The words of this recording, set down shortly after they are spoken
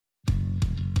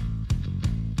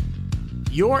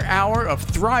Your hour of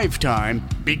Thrive Time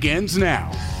begins now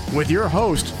with your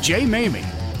host, Jay Maymi,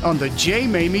 on the Jay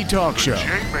Maymi Talk Show.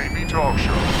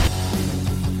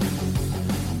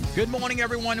 Good morning,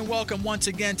 everyone, and welcome once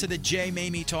again to the Jay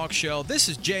Maymi Talk Show. This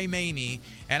is Jay Maymi,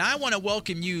 and I want to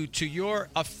welcome you to your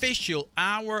official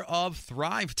hour of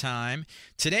Thrive Time.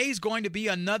 Today's going to be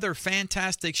another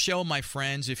fantastic show, my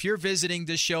friends. If you're visiting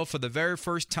this show for the very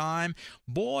first time,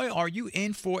 boy, are you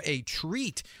in for a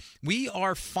treat. We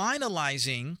are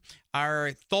finalizing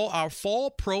our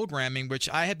fall programming, which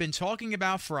I have been talking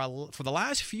about for the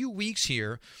last few weeks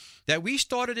here. That we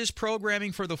started this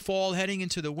programming for the fall, heading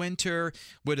into the winter,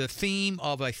 with a theme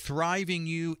of a thriving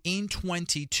you in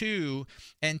 22.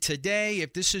 And today,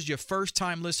 if this is your first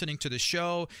time listening to the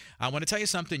show, I want to tell you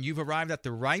something. You've arrived at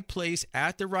the right place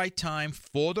at the right time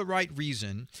for the right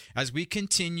reason as we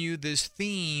continue this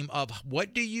theme of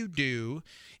what do you do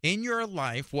in your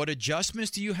life? What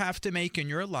adjustments do you have to make in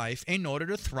your life in order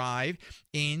to thrive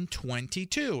in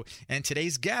 22? And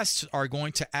today's guests are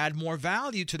going to add more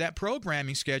value to that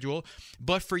programming schedule.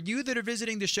 But for you that are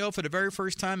visiting the show for the very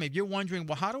first time, if you're wondering,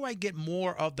 well, how do I get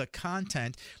more of the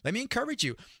content? Let me encourage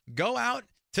you. Go out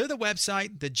to the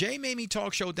website,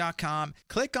 thejmaymietalkshow.com.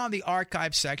 Click on the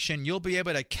archive section. You'll be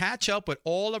able to catch up with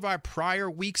all of our prior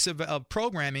weeks of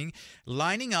programming,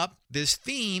 lining up this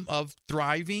theme of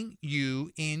thriving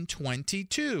you in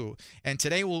 22. And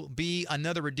today will be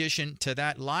another addition to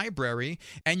that library.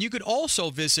 And you could also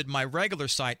visit my regular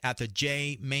site at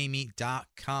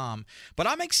thejmaymie.com. But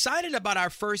I'm excited about our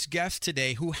first guest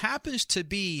today, who happens to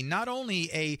be not only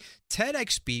a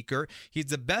TEDx speaker, he's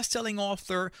the best-selling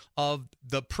author of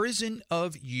The Prison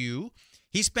of You.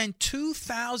 He spent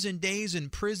 2,000 days in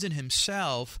prison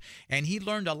himself, and he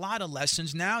learned a lot of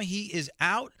lessons. Now he is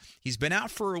out. He's been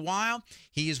out for a while.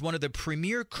 He is one of the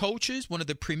premier coaches, one of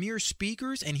the premier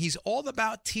speakers, and he's all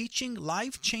about teaching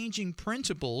life-changing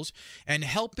principles and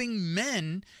helping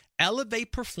men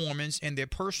elevate performance in their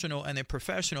personal and their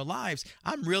professional lives.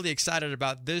 I'm really excited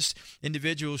about this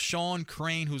individual, Sean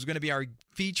Crane, who's going to be our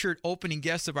featured opening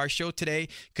guest of our show today,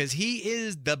 because he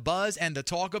is the buzz and the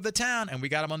talk of the town, and we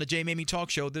got him on the Jay Maymi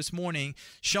Talk Show this morning.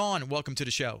 Sean, welcome to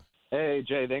the show. Hey,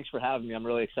 Jay, thanks for having me. I'm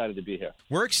really excited to be here.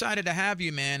 We're excited to have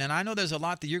you, man, and I know there's a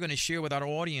lot that you're going to share with our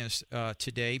audience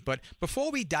today, but before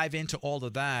we dive into all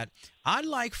of that, I'd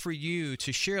like for you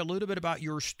to share a little bit about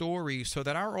your story so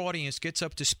that our audience gets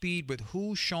up to speed with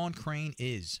who Sean Crane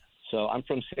is. So I'm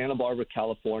from Santa Barbara,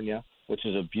 California, which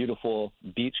is a beautiful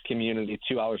beach community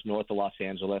 2 hours north of Los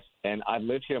Angeles, and I've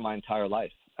lived here my entire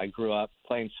life. I grew up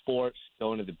playing sports,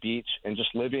 going to the beach, and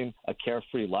just living a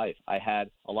carefree life. I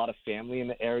had a lot of family in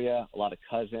the area, a lot of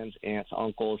cousins, aunts,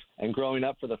 uncles, and growing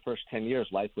up for the first 10 years,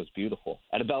 life was beautiful.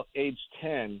 At about age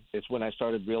 10 is when I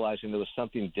started realizing there was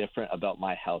something different about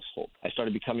my household. I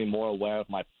started becoming more aware of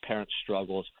my parents'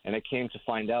 struggles, and I came to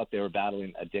find out they were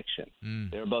battling addiction.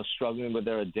 They were both struggling with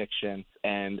their addiction,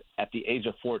 and at the age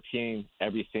of 14,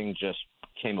 everything just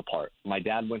came apart. My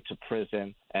dad went to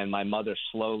prison, and my mother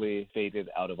slowly faded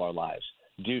out of our lives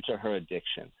due to her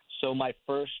addiction. So my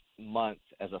first month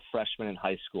as a freshman in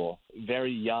high school,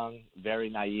 very young, very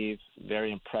naive,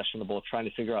 very impressionable, trying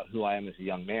to figure out who I am as a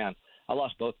young man, I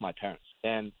lost both my parents.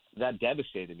 And that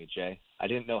devastated me, Jay. I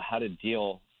didn't know how to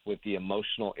deal with the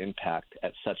emotional impact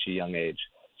at such a young age.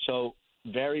 So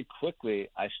very quickly,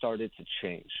 I started to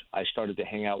change. I started to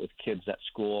hang out with kids at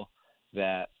school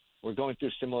that were going through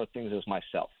similar things as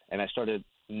myself. And I started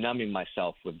numbing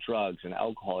myself with drugs and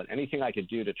alcohol and anything I could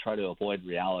do to try to avoid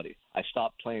reality. I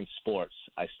stopped playing sports.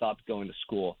 I stopped going to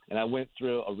school. And I went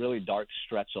through a really dark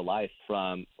stretch of life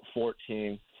from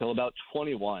 14 till about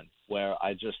 21, where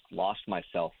I just lost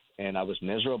myself. And I was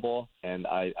miserable, and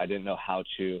I didn't know how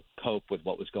to cope with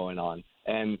what was going on.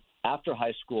 And after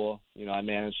high school, I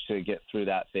managed to get through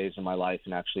that phase in my life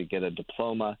and actually get a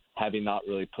diploma, having not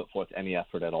really put forth any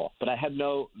effort at all. But I had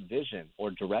no vision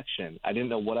or direction. I didn't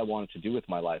know what I wanted to do with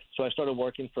my life. So I started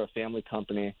working for a family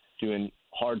company, doing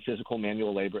hard physical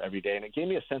manual labor every day, and it gave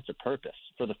me a sense of purpose.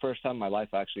 For the first time in my life,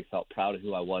 I actually felt proud of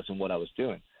who I was and what I was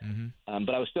doing.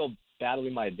 But I was still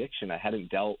battling my addiction. I hadn't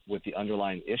dealt with the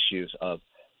underlying issues of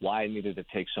why I needed to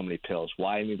take so many pills,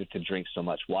 why I needed to drink so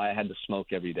much, why I had to smoke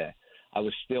every day. I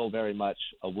was still very much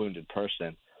a wounded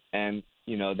person. And,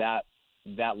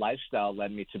 that lifestyle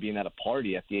led me to being at a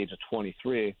party at the age of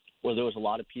 23 where there was a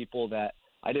lot of people that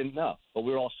I didn't know, but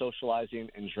we were all socializing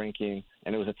and drinking.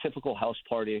 And it was a typical house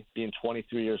party. Being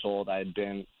 23 years old, I had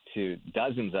been to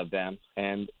dozens of them.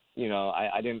 And,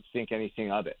 I didn't think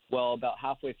anything of it. Well, about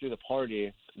halfway through the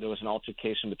party, there was an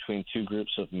altercation between two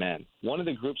groups of men. One of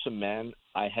the groups of men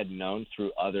I had known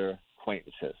through other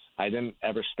acquaintances. I didn't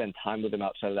ever spend time with them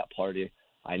outside of that party.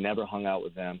 I never hung out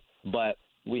with them. but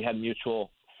we had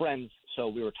mutual friends, so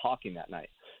we were talking that night.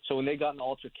 So when they got in an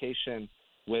altercation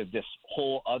with this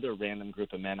whole other random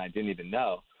group of men I didn't even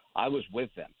know, I was with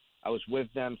them. I was with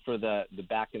them for the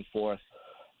back and forth.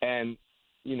 And,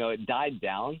 you know, it died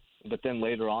down. But then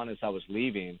later on, as I was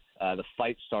leaving, the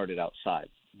fight started outside.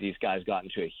 These guys got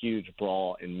into a huge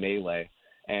brawl and melee.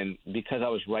 And because I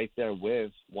was right there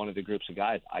with one of the groups of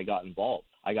guys, I got involved.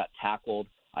 I got tackled.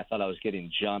 I thought I was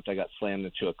getting jumped. I got slammed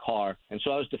into a car. And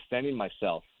so I was defending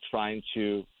myself, trying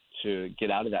to get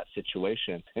out of that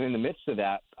situation. And in the midst of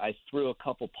that, I threw a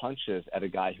couple punches at a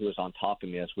guy who was on top of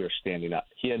me as we were standing up.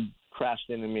 He had crashed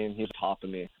into me and he was on top of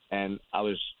me. And I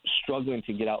was struggling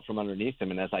to get out from underneath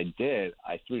him. And as I did,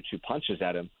 I threw 2 punches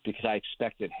at him because I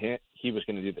expected he was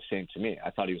going to do the same to me. I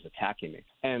thought he was attacking me.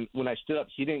 And when I stood up,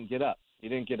 he didn't get up. He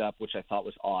didn't get up, which I thought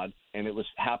was odd. And it was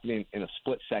happening in a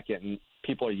split second. And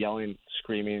people are yelling,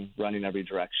 screaming, running every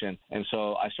direction. And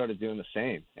so I started doing the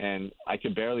same. And I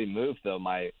could barely move, though.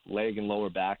 My leg and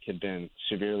lower back had been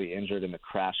severely injured in the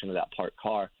crash into that parked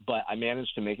car. But I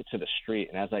managed to make it to the street.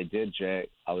 And as I did, Jay,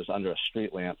 I was under a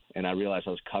street lamp, and I realized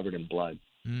I was covered in blood.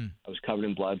 I was covered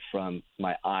in blood from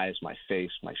my eyes, my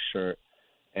face, my shirt,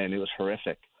 and it was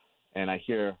horrific. And I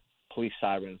hear police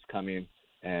sirens coming,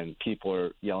 and people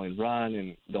are yelling, run,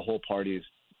 and the whole party's,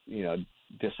 you know,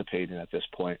 dissipating at this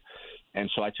point.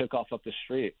 And so I took off up the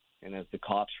street, and as the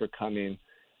cops were coming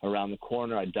around the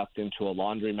corner, I ducked into a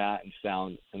laundromat and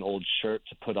found an old shirt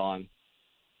to put on.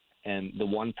 And the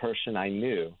one person I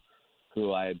knew,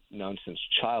 who I had known since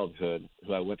childhood,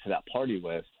 who I went to that party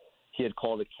with, he had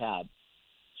called a cab.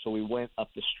 So we went up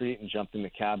the street and jumped in the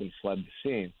cab and fled the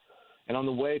scene. And on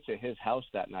the way to his house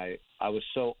that night, I was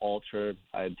so altered.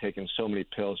 I had taken so many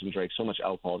pills and drank so much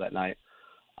alcohol that night.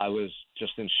 I was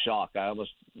just in shock. I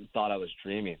almost thought I was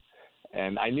dreaming.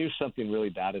 And I knew something really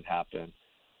bad had happened,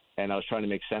 and I was trying to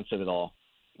make sense of it all.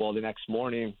 Well, the next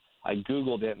morning, I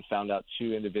Googled it and found out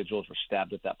 2 individuals were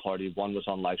stabbed at that party. One was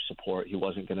on life support. He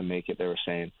wasn't going to make it, they were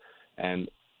saying. And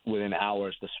within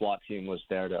hours, the SWAT team was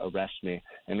there to arrest me,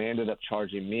 and they ended up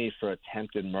charging me for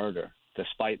attempted murder,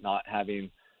 despite not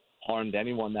having harmed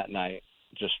anyone that night,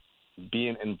 just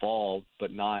being involved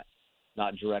but not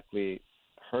directly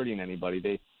hurting anybody.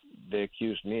 They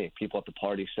accused me. People at the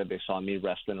party said they saw me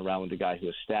wrestling around with the guy who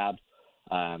was stabbed,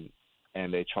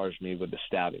 and they charged me with the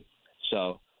stabbing.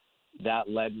 So that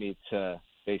led me to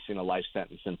facing a life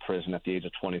sentence in prison at the age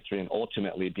of 23 and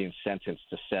ultimately being sentenced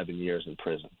to 7 years in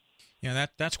prison. Yeah,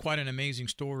 that's quite an amazing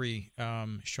story,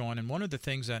 Sean. And one of the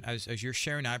things that, as you're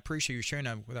sharing, I appreciate you sharing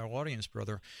that with our audience,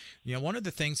 brother. You know, one of the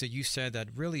things that you said that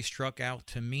really struck out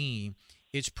to me,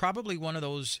 it's probably one of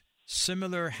those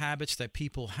similar habits that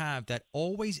people have that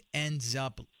always ends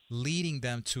up leading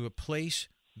them to a place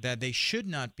that they should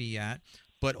not be at,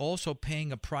 but also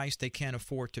paying a price they can't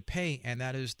afford to pay, and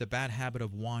that is the bad habit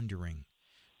of wandering,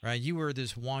 right? You were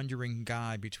this wandering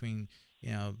guy between,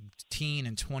 you know, teen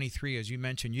and 23, as you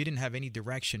mentioned. You didn't have any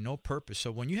direction, no purpose.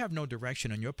 So when you have no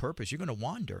direction and your purpose, you're going to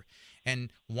wander.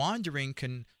 And wandering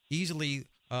can easily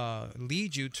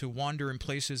lead you to wander in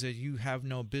places that you have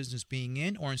no business being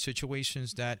in, or in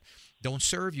situations that don't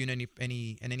serve you in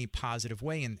any positive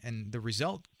way. And the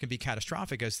result can be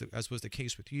catastrophic, as was the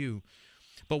case with you.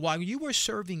 But while you were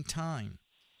serving time,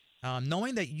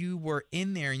 knowing that you were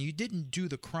in there and you didn't do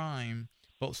the crime,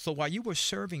 so while you were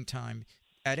serving time,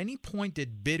 at any point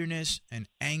did bitterness and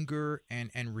anger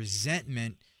and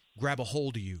resentment grab a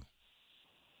hold of you?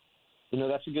 You know,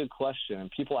 that's a good question.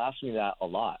 And people ask me that a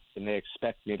lot, and they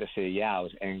expect me to say, yeah, I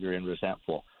was angry and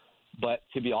resentful. But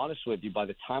to be honest with you, by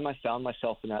the time I found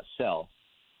myself in that cell,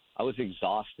 I was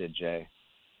exhausted, Jay,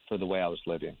 for the way I was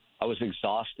living. I was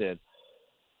exhausted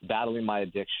battling my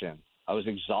addiction. I was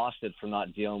exhausted from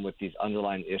not dealing with these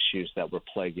underlying issues that were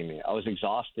plaguing me. I was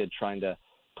exhausted trying to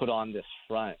put on this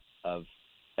front of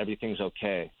everything's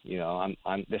okay. You know,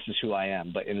 this is who I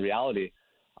am. But in reality,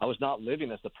 I was not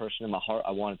living as the person in my heart I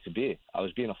wanted to be. I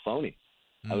was being a phony.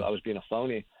 I was being a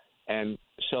phony. And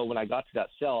so when I got to that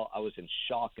cell, I was in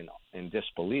shock and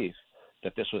disbelief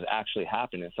that this was actually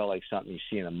happening. It felt like something you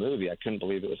see in a movie. I couldn't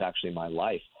believe it was actually my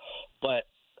life. But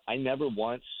I never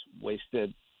once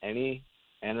wasted any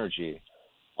energy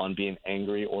on being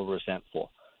angry or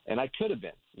resentful. And I could have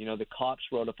been. You know, the cops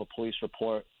wrote up a police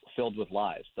report filled with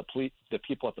lies. The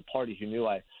people at the party who knew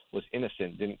I was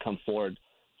innocent didn't come forward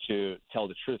to tell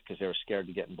the truth because they were scared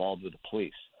to get involved with the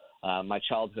police. My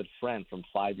childhood friend from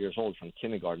 5 years old from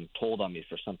kindergarten told on me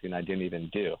for something I didn't even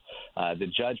do. The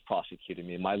judge prosecuted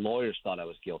me. My lawyers thought I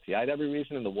was guilty. I had every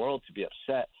reason in the world to be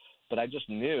upset, but I just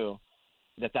knew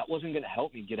that wasn't going to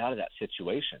help me get out of that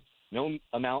situation. No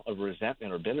amount of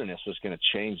resentment or bitterness was going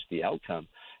to change the outcome.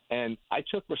 And I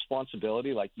took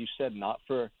responsibility, like you said, not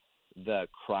for the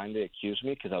crime they accused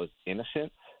me because I was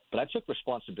innocent, but I took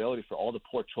responsibility for all the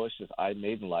poor choices I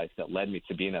made in life that led me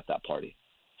to being at that party,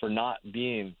 for not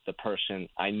being the person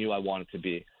I knew I wanted to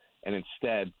be, and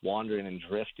instead wandering and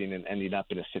drifting and ending up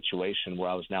in a situation where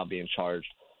I was now being charged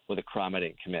with a crime I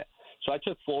didn't commit. So I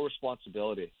took full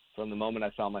responsibility from the moment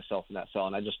I found myself in that cell,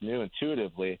 and I just knew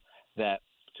intuitively that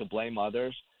to blame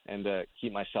others and to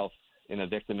keep myself in a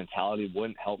victim mentality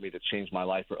wouldn't help me to change my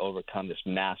life or overcome this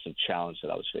massive challenge that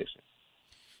I was facing.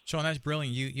 Sean, that's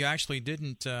brilliant. You actually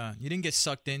didn't get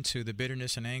sucked into the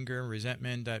bitterness and anger and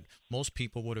resentment that most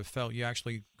people would have felt. You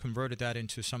actually converted that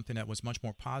into something that was much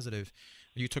more positive.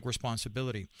 You took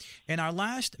responsibility. In our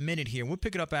last minute here, we'll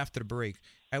pick it up after the break.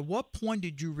 At what point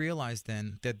did you realize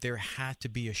then that there had to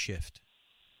be a shift?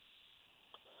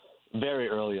 Very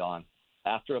early on.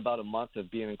 After about a month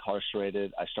of being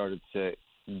incarcerated, I started to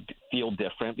feel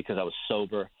different because I was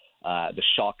sober. The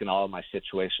shock and awe of my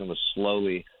situation was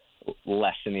slowly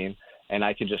lessening, and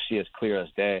I could just see as clear as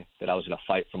day that I was in a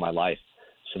fight for my life.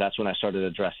 So that's when I started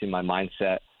addressing my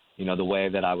mindset, the way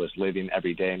that I was living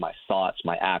every day, my thoughts,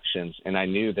 my actions, and I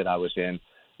knew that I was in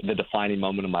the defining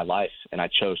moment of my life, and I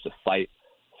chose to fight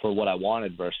for what I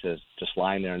wanted versus just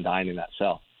lying there and dying in that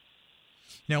cell.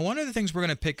 Now, one of the things we're going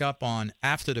to pick up on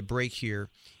after the break here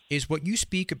is what you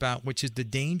speak about, which is the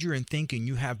danger in thinking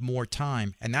you have more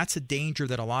time. And that's a danger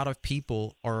that a lot of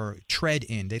people are tread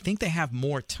in. They think they have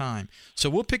more time. So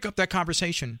we'll pick up that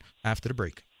conversation after the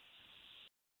break.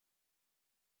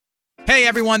 Hey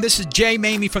everyone, this is Jay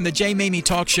Maymi from the Jay Maymi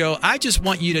Talk Show. I just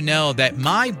want you to know that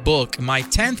my book, my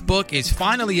 10th book, is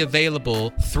finally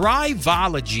available.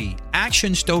 Thriveology,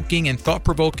 Action-Stoking and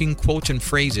Thought-Provoking Quotes and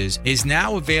Phrases, is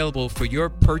now available for your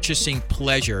purchasing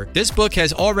pleasure. This book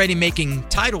has already making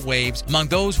tidal waves among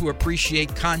those who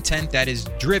appreciate content that is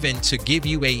driven to give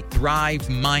you a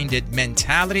thrive-minded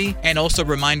mentality, and also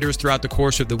reminders throughout the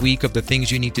course of the week of the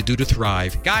things you need to do to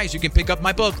thrive. Guys, you can pick up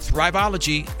my book,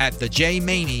 Thriveology, at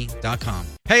thejmaymi.com.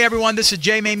 Hey everyone, this is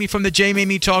Jay Maymi from the Jay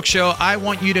Maymi Talk Show. I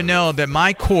want you to know that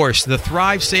my course, the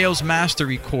Thrive Sales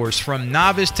Mastery course from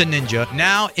novice to ninja,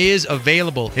 now is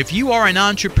available. If you are an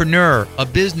entrepreneur, a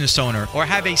business owner, or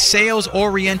have a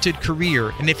sales-oriented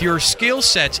career, and if your skill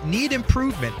sets need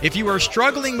improvement, if you are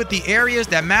struggling with the areas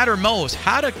that matter most,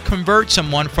 how to convert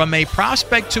someone from a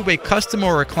prospect to a customer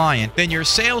or a client, then your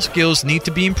sales skills need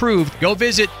to be improved. Go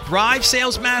visit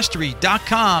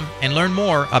thrivesalesmastery.com and learn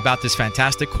more about this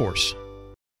fantastic course.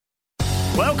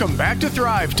 Welcome back to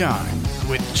Thrive Time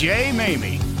with Jay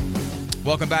Maymi.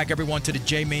 Welcome back, everyone, to the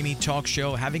Jay Maymi Talk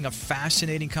Show. Having a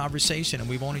fascinating conversation, and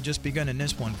we've only just begun in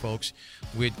this one, folks,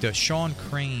 with Sean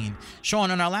Crane.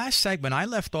 Sean, in our last segment, I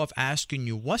left off asking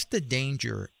you, what's the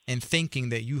danger in thinking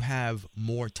that you have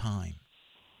more time?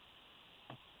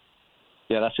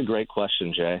 Yeah, that's a great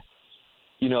question, Jay.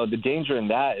 The danger in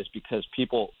that is because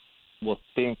people will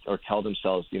think or tell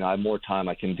themselves, I have more time,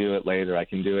 I can do it later, I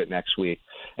can do it next week.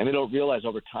 And they don't realize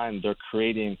over time they're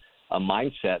creating a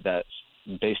mindset that's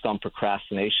based on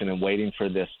procrastination and waiting for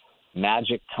this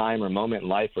magic time or moment in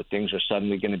life where things are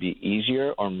suddenly going to be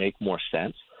easier or make more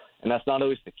sense. And that's not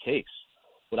always the case.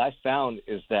 What I found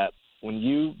is that when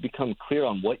you become clear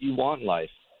on what you want in life,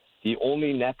 the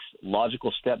only next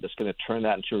logical step that's going to turn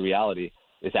that into reality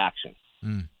is action.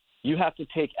 You have to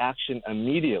take action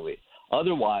immediately.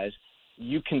 Otherwise,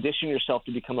 you condition yourself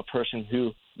to become a person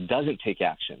who doesn't take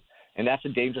action. And that's a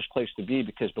dangerous place to be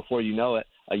because before you know it,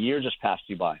 a year just passed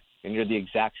you by and you're the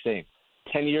exact same.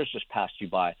 10 years just passed you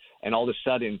by and all of a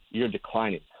sudden you're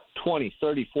declining. 20,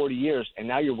 30, 40 years, and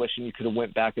now you're wishing you could have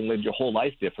went back and lived your whole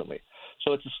life differently.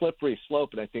 So it's a slippery slope,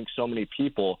 and I think so many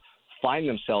people find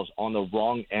themselves on the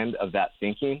wrong end of that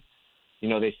thinking.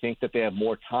 They think that they have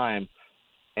more time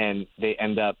and they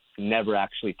end up never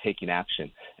actually taking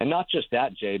action. And not just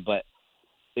that, Jay, but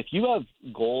if you have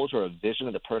goals or a vision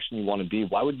of the person you want to be,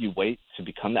 why would you wait to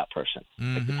become that person?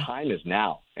 Like, the time is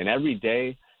now, and every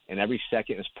day and every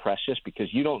second is precious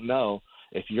because you don't know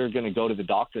if you're going to go to the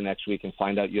doctor next week and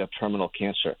find out you have terminal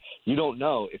cancer. You don't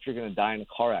know if you're going to die in a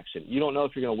car accident. You don't know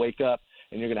if you're going to wake up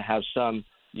and you're going to have some,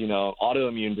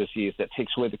 autoimmune disease that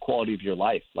takes away the quality of your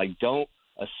life. Like, don't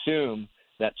assume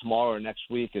that tomorrow or next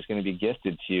week is going to be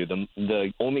gifted to you.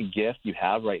 The only gift you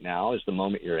have right now is the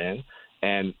moment you're in.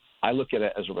 And I look at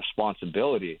it as a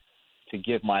responsibility to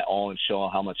give my all and show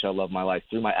how much I love my life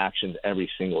through my actions every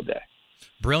single day.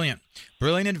 Brilliant.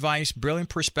 Brilliant advice, brilliant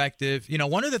perspective.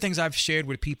 One of the things I've shared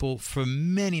with people for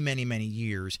many, many, many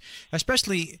years,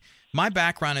 especially my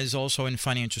background is also in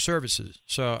financial services.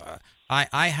 So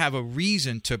I have a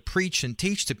reason to preach and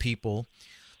teach to people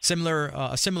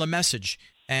a similar message.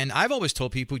 And I've always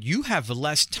told people you have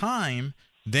less time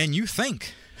than you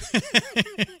think.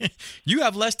 You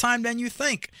have less time than you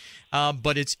think.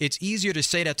 But it's easier to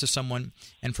say that to someone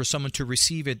and for someone to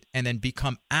receive it and then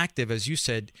become active, as you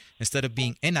said, instead of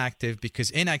being inactive,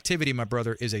 because inactivity, my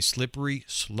brother, is a slippery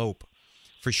slope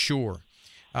for sure.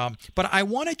 But I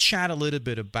want to chat a little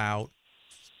bit about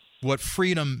what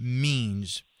freedom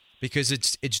means, because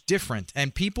it's different,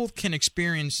 and people can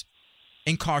experience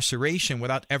incarceration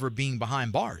without ever being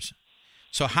behind bars.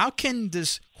 So how can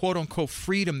this quote-unquote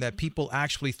freedom that people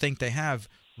actually think they have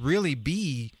really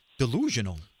be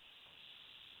delusional?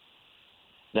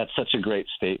 That's such a great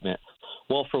statement.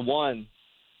 Well, for one,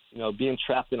 being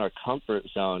trapped in our comfort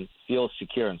zone feels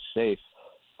secure and safe,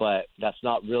 but that's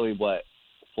not really what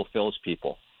fulfills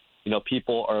people.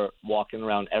 People are walking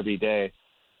around every day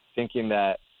thinking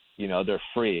that, they're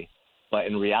free, but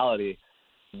in reality,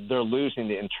 they're losing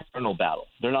the internal battle.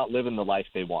 They're not living the life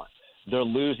they want. They're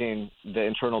losing the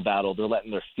internal battle. They're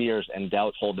letting their fears and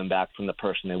doubts hold them back from the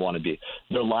person they want to be.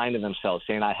 They're lying to themselves,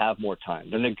 saying, I have more time.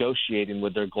 They're negotiating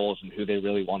with their goals and who they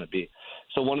really want to be.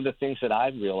 So one of the things that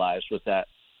I've realized was that,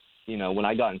 when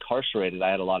I got incarcerated, I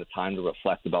had a lot of time to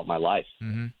reflect about my life.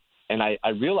 Mm-hmm. And I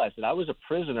realized that I was a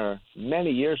prisoner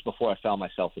many years before I found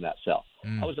myself in that cell.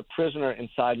 I was a prisoner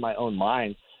inside my own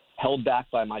mind, held back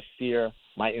by my fear,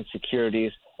 my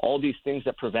insecurities, all these things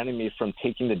that prevented me from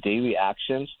taking the daily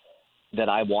actions that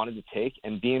I wanted to take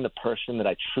and being the person that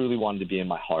I truly wanted to be in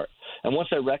my heart. And once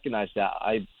I recognized that,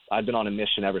 I've been on a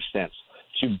mission ever since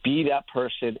to be that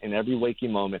person in every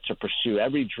waking moment, to pursue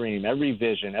every dream, every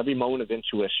vision, every moment of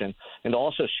intuition, and to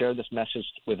also share this message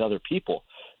with other people.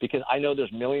 Because I know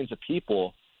there's millions of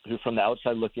people who from the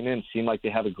outside looking in seem like they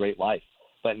have a great life,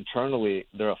 but internally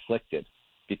they're afflicted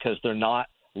because they're not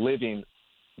living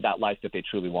that life that they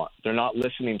truly want. They're not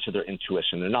listening to their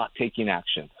intuition. They're not taking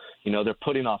action. They're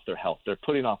putting off their health. They're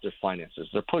putting off their finances.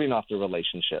 They're putting off their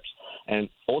relationships. And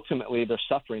ultimately, they're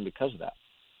suffering because of that.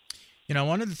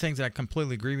 One of the things that I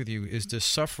completely agree with you is the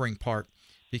suffering part,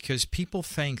 because people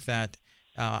think that,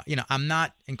 I'm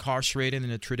not incarcerated in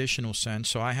a traditional sense,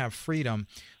 so I have freedom,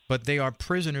 but they are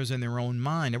prisoners in their own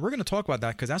mind. And we're going to talk about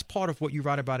that because that's part of what you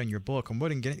write about in your book, and we're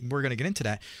going to get into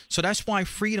that. So that's why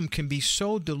freedom can be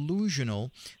so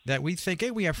delusional that we think,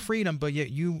 hey, we have freedom, but yet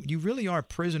you really are a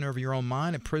prisoner of your own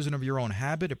mind, a prisoner of your own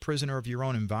habit, a prisoner of your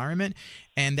own environment,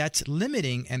 and that's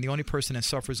limiting, and the only person that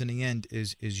suffers in the end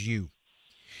is you.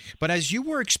 But as you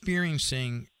were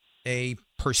experiencing a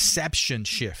perception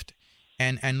shift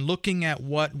and looking at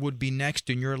what would be next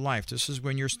in your life, this is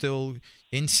when you're still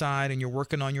inside and you're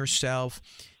working on yourself,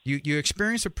 you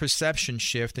experienced a perception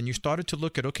shift and you started to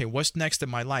look at, okay, what's next in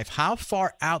my life? How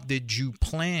far out did you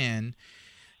plan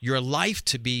your life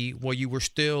to be while you were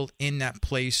still in that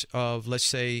place of, let's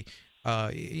say,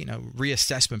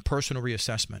 reassessment, personal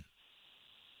reassessment?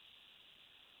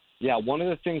 Yeah, one of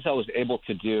the things I was able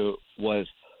to do was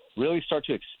really start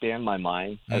to expand my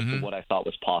mind as to what I thought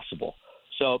was possible.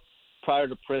 So prior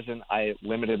to prison, I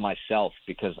limited myself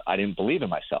because I didn't believe in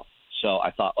myself. So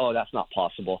I thought, oh, that's not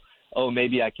possible. Oh,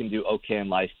 maybe I can do okay in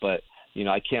life, but,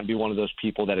 I can't be one of those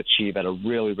people that achieve at a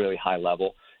really, really high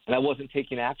level. And I wasn't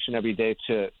taking action every day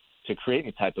to create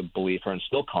any type of belief or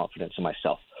instill confidence in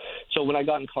myself. So when I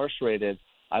got incarcerated,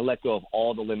 I let go of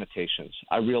all the limitations.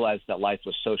 I realized that life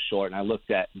was so short, and I looked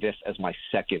at this as my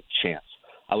second chance.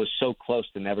 I was so close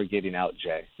to never getting out,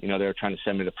 Jay. They were trying to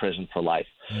send me to prison for life.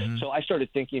 So I started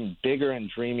thinking bigger and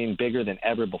dreaming bigger than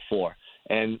ever before.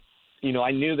 And,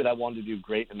 I knew that I wanted to do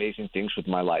great, amazing things with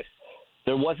my life.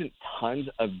 There wasn't tons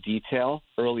of detail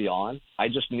early on. I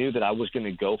just knew that I was going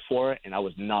to go for it, and I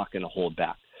was not going to hold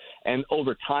back. And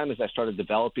over time, as I started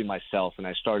developing myself and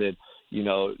I started,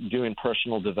 doing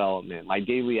personal development, my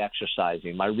daily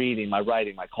exercising, my reading, my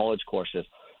writing, my college courses,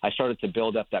 I started to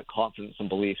build up that confidence and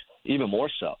belief even more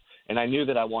so. And I knew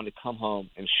that I wanted to come home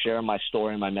and share my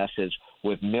story and my message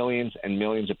with millions and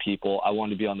millions of people. I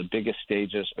wanted to be on the biggest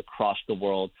stages across the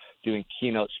world, doing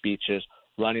keynote speeches,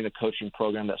 running a coaching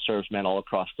program that serves men all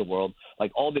across the world.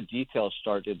 Like, all the details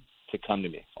started to come to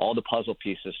me. All the puzzle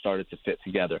pieces started to fit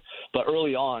together. But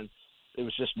early on, it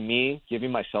was just me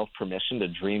giving myself permission to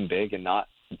dream big and not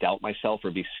doubt myself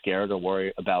or be scared or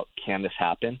worry about, can this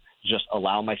happen? Just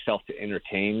allow myself to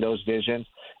entertain those visions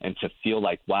and to feel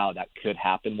like, wow, that could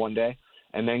happen one day,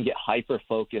 and then get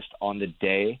hyper-focused on the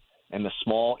day and the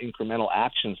small incremental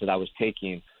actions that I was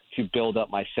taking to build up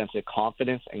my sense of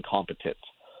confidence and competence.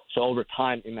 So over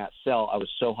time in that cell, I was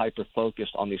so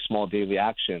hyper-focused on these small daily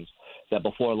actions that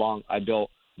before long I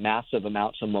built massive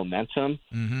amounts of momentum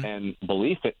and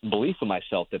belief in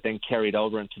myself that then carried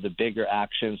over into the bigger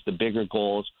actions, the bigger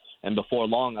goals. And before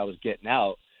long, I was getting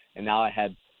out, and now I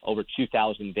had over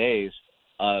 2,000 days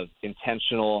of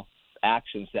intentional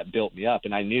actions that built me up.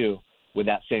 And I knew with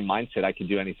that same mindset, I could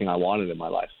do anything I wanted in my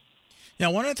life.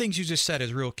 Now, one of the things you just said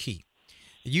is real key.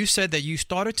 You said that you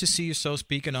started to see yourself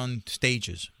speaking on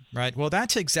stages, right? Well,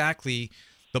 that's exactly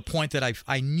the point that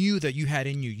I knew that you had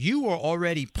in you. You were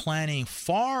already planning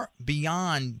far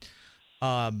beyond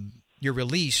your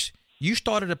release. You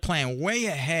started to plan way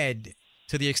ahead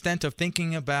to the extent of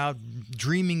thinking about,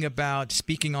 dreaming about,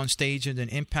 speaking on stages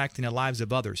and impacting the lives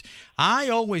of others. I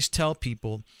always tell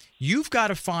people, you've got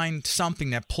to find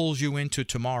something that pulls you into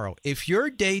tomorrow. If your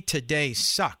day-to-day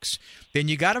sucks, then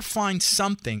you got to find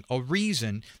something, a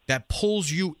reason that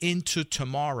pulls you into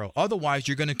tomorrow. Otherwise,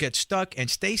 you're going to get stuck and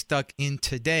stay stuck in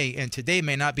today, and today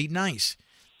may not be nice.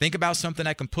 Think about something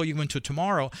that can pull you into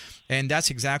tomorrow, and that's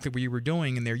exactly what you were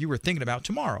doing in there. You were thinking about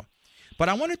tomorrow. But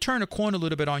I want to turn a corner a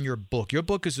little bit on your book. Your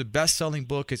book is a best-selling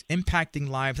book. It's impacting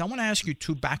lives. I want to ask you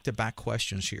two back-to-back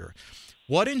questions here.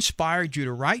 What inspired you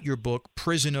to write your book,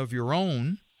 Prison of Your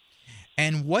Own?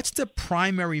 And what's the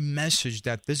primary message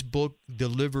that this book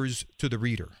delivers to the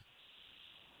reader?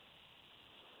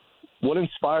 What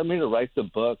inspired me to write the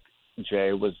book,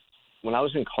 Jay, was when I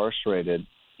was incarcerated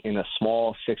in a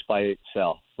small 6x8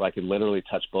 cell where I could literally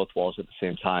touch both walls at the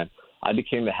same time. I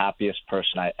became the happiest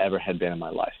person I ever had been in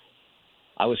my life.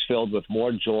 I was filled with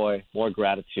more joy, more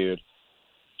gratitude,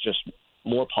 just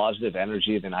more positive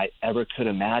energy than I ever could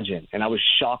imagine. And I was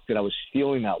shocked that I was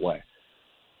feeling that way.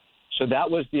 So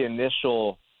that was the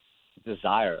initial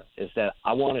desire, is that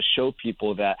I want to show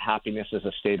people that happiness is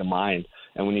a state of mind.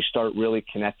 And when you start really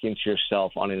connecting to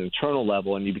yourself on an internal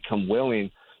level and you become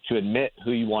willing to admit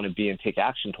who you want to be and take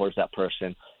action towards that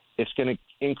person, it's going to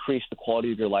increase the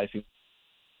quality of your life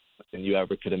than you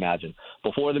ever could imagine.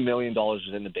 Before the $1 million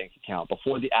is in the bank account,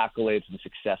 before the accolades and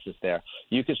success is there,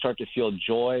 you can start to feel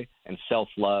joy and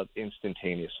self-love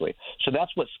instantaneously. So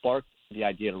that's what sparked the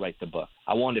idea to write the book.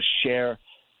 I wanted to share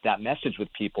that message with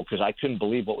people because I couldn't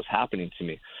believe what was happening to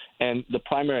me. And the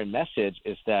primary message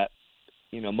is that,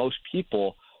 most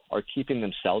people are keeping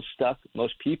themselves stuck.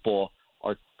 Most people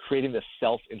are creating this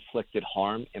self-inflicted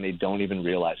harm, and they don't even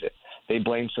realize it. They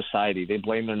blame society. They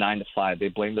blame their 9-to-5. They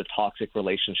blame their toxic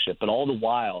relationship. But all the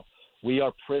while, we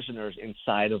are prisoners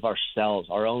inside of ourselves,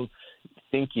 our own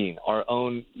thinking, our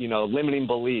own, limiting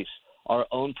beliefs, our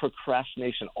own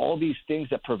procrastination, all these things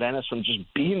that prevent us from just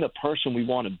being the person we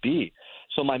want to be.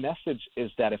 So my message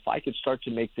is that if I could start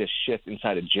to make this shift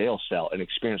inside a jail cell and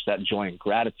experience that joy and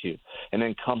gratitude, and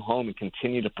then come home and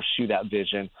continue to pursue that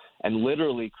vision and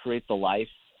literally create the life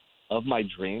of my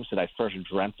dreams that I first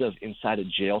dreamt of inside a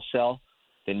jail cell,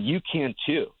 then you can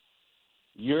too.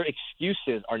 Your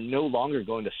excuses are no longer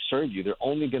going to serve you. They're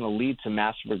only going to lead to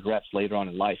massive regrets later on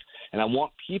in life. And I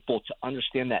want people to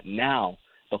understand that now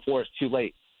before it's too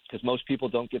late, because most people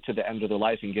don't get to the end of their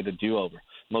life and get a do-over.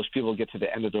 Most people get to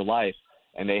the end of their life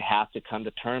and they have to come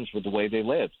to terms with the way they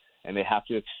lived, and they have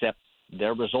to accept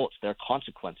their results, their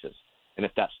consequences. And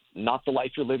if that's not the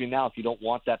life you're living now, if you don't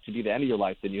want that to be the end of your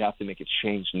life, then you have to make a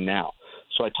change now.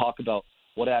 So I talk about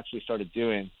what I actually started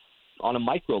doing on a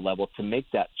micro level to make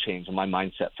that change in my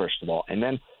mindset, first of all, and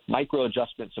then micro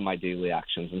adjustments in my daily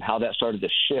actions and how that started to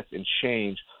shift and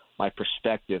change my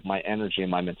perspective, my energy,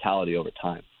 and my mentality over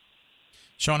time.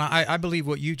 Sean, I believe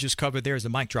what you just covered there is a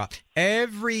mic drop.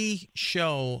 Every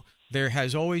show, there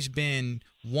has always been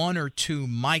one or two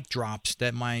mic drops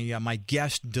that my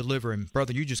guests deliver. And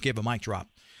brother, you just gave a mic drop.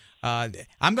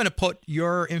 I'm going to put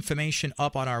your information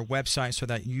up on our website so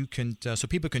that you can, so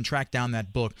people can track down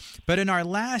that book. But in our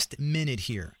last minute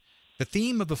here, the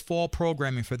theme of the fall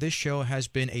programming for this show has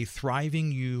been a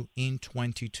thriving you in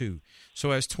 22. So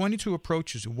as 22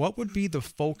 approaches, what would be the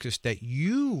focus that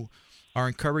you are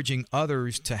encouraging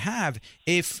others to have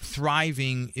if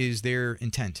thriving is their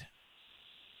intent?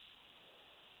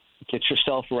 Get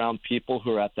yourself around people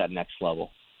who are at that next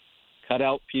level. Cut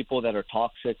out people that are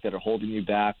toxic, that are holding you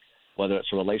back, whether it's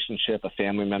a relationship, a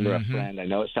family member, a friend. I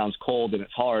know it sounds cold and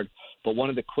it's hard, but one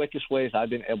of the quickest ways I've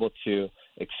been able to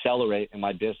accelerate in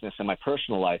my business and my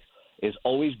personal life is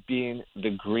always being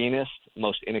the greenest,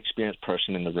 most inexperienced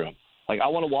person in the room. Like, I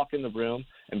want to walk in the room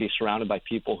and be surrounded by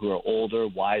people who are older,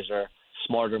 wiser,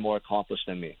 smarter, more accomplished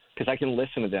than me, because I can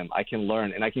listen to them, I can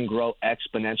learn, and I can grow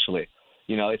exponentially.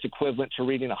 It's equivalent to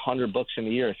reading 100 books in a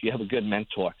year if you have a good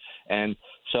mentor. And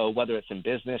so whether it's in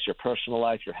business, your personal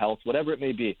life, your health, whatever it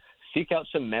may be, seek out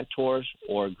some mentors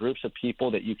or groups of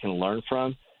people that you can learn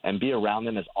from and be around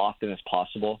them as often as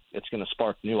possible. It's going to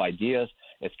spark new ideas.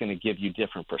 It's going to give you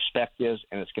different perspectives,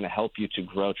 and it's going to help you to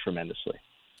grow tremendously.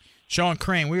 Sean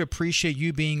Crane, we appreciate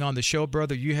you being on the show,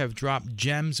 brother. You have dropped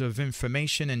gems of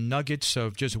information and nuggets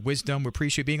of just wisdom. We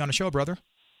appreciate being on the show, brother.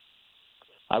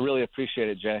 I really appreciate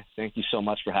it, Jay. Thank you so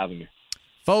much for having me.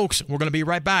 Folks, we're going to be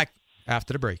right back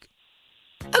after the break.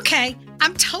 Okay,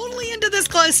 I'm totally into this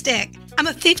glow stick. I'm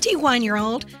a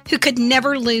 51-year-old who could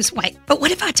never lose weight. But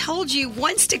what if I told you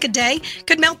one stick a day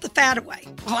could melt the fat away?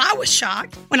 Well, I was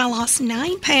shocked when I lost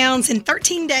 9 pounds in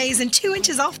 13 days and 2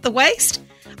 inches off the waist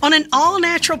on an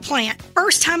all-natural plant.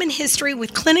 First time in history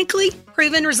with clinically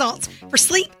proven results for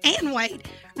sleep and weight.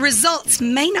 Results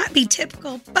may not be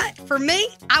typical, but for me,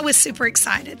 I was super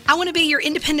excited. I want to be your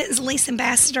independent lease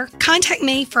ambassador. Contact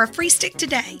me for a free stick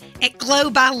today at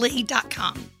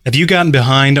glowbylee.com. Have you gotten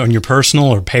behind on your personal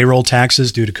or payroll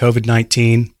taxes due to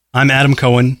COVID-19? I'm Adam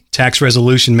Cohen, Tax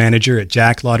Resolution Manager at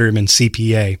Jack Lauderman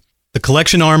CPA. The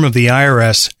collection arm of the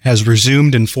IRS has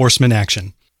resumed enforcement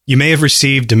action. You may have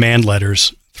received demand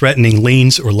letters threatening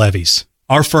liens or levies.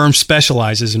 Our firm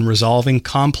specializes in resolving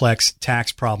complex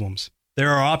tax problems. There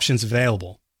are options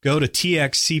available. Go to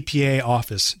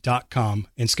txcpaoffice.com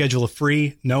and schedule a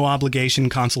free, no-obligation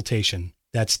consultation.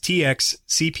 That's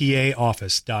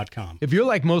txcpaoffice.com. If you're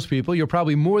like most people, you're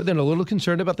probably more than a little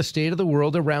concerned about the state of the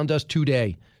world around us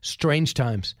today. Strange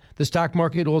times. The stock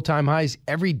market all-time highs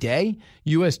every day.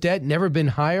 U.S. debt never been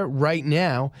higher right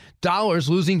now.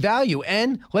 Dollars losing value.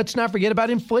 And let's not forget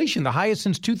about inflation, the highest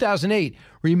since 2008.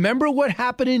 Remember what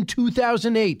happened in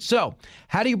 2008. So,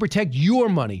 how do you protect your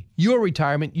money, your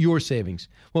retirement, your savings?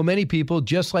 Well, many people,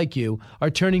 just like you,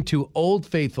 are turning to Old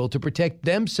Faithful to protect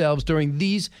themselves during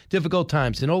these difficult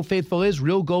times. And Old Faithful is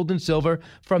real gold and silver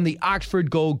from the Oxford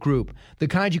Gold Group, the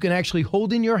kind you can actually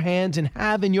hold in your hands and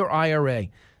have in your IRA.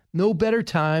 No better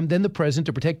time than the present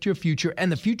to protect your future and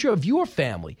the future of your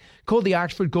family. Call the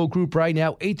Oxford Gold Group right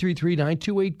now,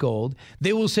 833-928-GOLD.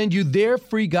 They will send you their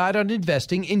free guide on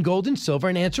investing in gold and silver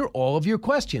and answer all of your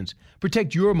questions.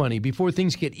 Protect your money before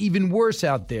things get even worse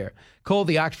out there. Call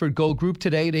the Oxford Gold Group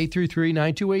today at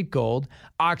 833-928-GOLD.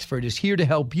 Oxford is here to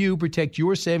help you protect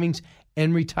your savings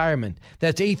and retirement.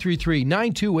 That's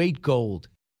 833-928-GOLD.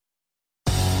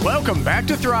 Welcome back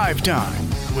to Thrive Time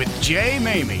with Jay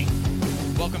Maymi.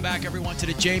 Welcome back, everyone, to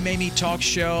the Jay Maymi Talk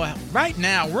Show. Right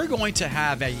now, we're going to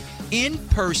have a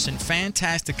in-person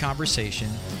fantastic conversation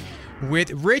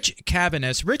with Rich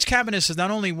Cabanis. Rich Cabanis is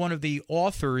not only one of the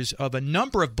authors of a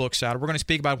number of books out. We're going to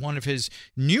speak about one of his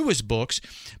newest books,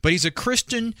 but he's a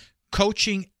Christian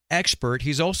coaching expert.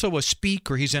 He's also a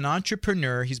speaker. He's an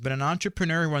entrepreneur. He's been an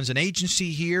entrepreneur. He runs an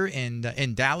agency here in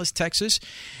Dallas, Texas.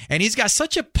 And he's got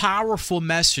such a powerful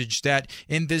message that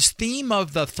in this theme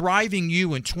of the Thriving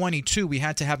You in 22, we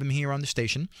had to have him here on the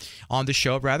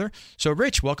show. So,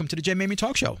 Rich, welcome to the Jay Maymi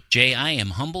Talk Show. Jay, I am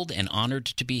humbled and honored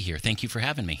to be here. Thank you for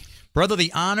having me. Brother,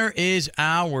 the honor is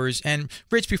ours. And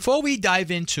Rich, before we dive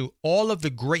into all of the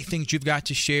great things you've got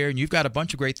to share, and you've got a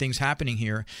bunch of great things happening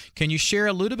here, can you share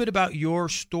a little bit about your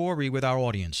story with our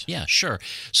audience? Yeah, sure.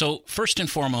 So first and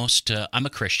foremost, I'm a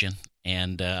Christian.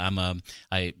 And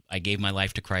I gave my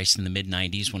life to Christ in the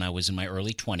mid-'90s when I was in my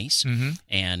early 20s,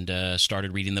 and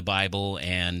started reading the Bible,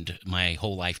 and my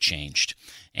whole life changed.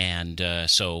 And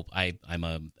so I'm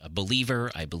a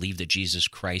believer. I believe that Jesus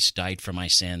Christ died for my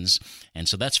sins, and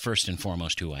so that's first and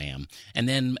foremost who I am. And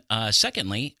then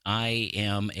secondly, I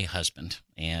am a husband.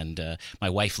 And my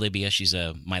wife, Libya, she's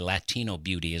my Latino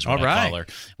beauty is what I call her.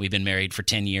 We've been married for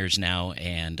 10 years now,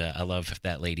 and I love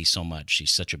that lady so much.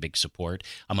 She's such a big support.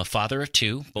 I'm a father of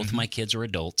two. Both of my kids are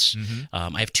adults.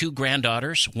 I have two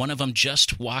granddaughters. One of them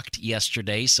just walked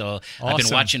yesterday, so awesome. I've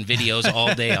been watching videos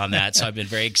all day on that, so I've been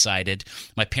very excited.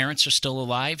 My parents are still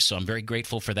alive, so I'm very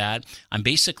grateful for that. I'm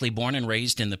basically born and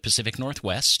raised in the Pacific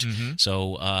Northwest.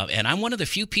 So, and I'm one of the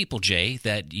few people, Jay,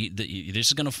 that this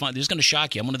is going to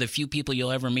shock you. I'm one of the few people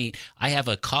you'll ever meet. I have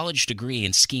a college degree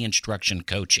in ski instruction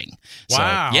coaching.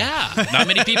 Wow. So, yeah, not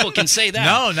many people can say that.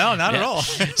 No, not at all.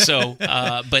 So,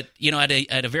 but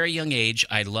at a very young age,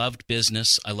 I loved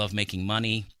business. I loved making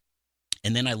money.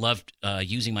 And then I loved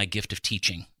using my gift of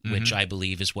teaching, which I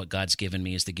believe is what God's given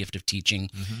me, is the gift of teaching.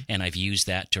 And I've used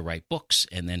that to write books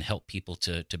and then help people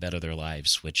to better their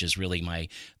lives, which is really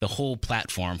the whole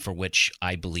platform for which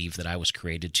I believe that I was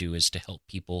created to, is to help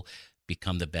people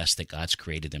become the best that God's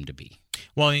created them to be.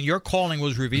 Well, and your calling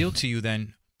was revealed to you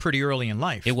then pretty early in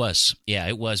life. It was. Yeah,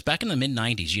 it was. Back in the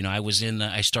mid-'90s,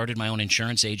 I started my own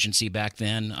insurance agency back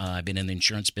then. I've been in the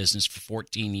insurance business for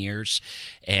 14 years,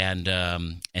 and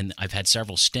I've had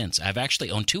several stints. I've actually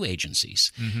owned two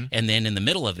agencies. And then in the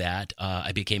middle of that,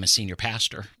 I became a senior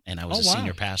pastor, and I was a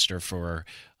senior pastor for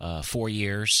 4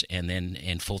 years, and then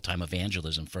in full-time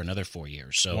evangelism for another 4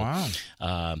 years. So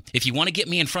if you want to get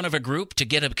me in front of a group to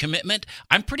get a commitment,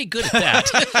 I'm pretty good at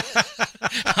that.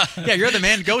 Yeah, you're the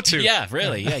man to go to. Yeah,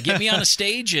 really. Yeah, get me on a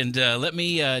stage and let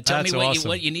me tell me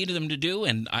what you needed them to do,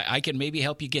 and I can maybe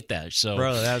help you get that. So,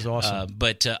 brother, that's awesome.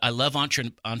 But I love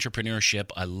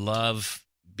entrepreneurship. I love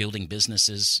building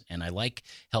businesses, and I like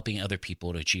helping other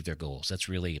people to achieve their goals. That's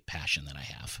really a passion that I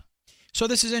have. So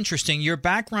this is interesting. Your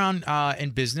background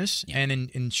in business and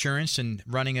in insurance and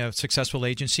running a successful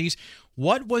agencies,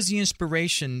 what was the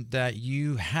inspiration that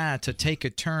you had to take a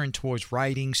turn towards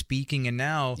writing, speaking, and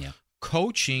now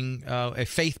coaching, a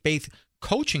faith-based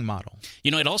coaching model?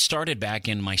 You know, it all started back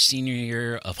in my senior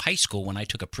year of high school when I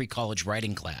took a pre-college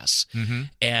writing class. Mm-hmm.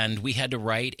 And we had to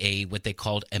write what they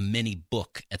called a mini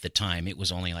book at the time. It was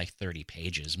only like 30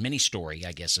 pages. Mini story,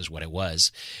 I guess, is what it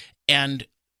was. And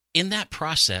in that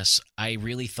process, I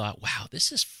really thought, wow,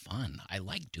 this is fun. I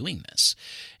like doing this.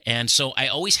 And so I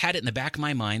always had it in the back of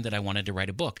my mind that I wanted to write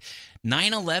a book.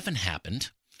 9/11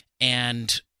 happened,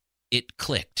 and it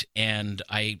clicked. And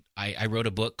I wrote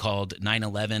a book called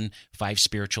 9/11, 5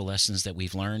 Spiritual Lessons That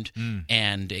We've Learned.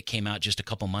 And it came out just a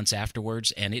couple months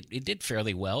afterwards, and it did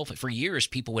fairly well. For years,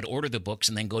 people would order the books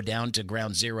and then go down to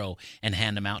ground zero and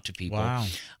hand them out to people.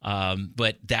 Wow.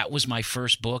 But that was my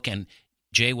first book, and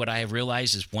Jay, what I have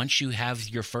realized is once you have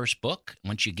your first book,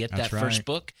 once you get first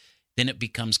book, then it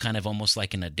becomes kind of almost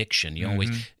like an addiction. You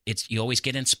always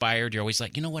get inspired. You're always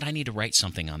like, you know what, I need to write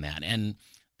something on that. And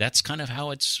that's kind of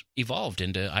how it's evolved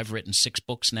into. I've written 6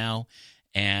 books now,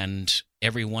 and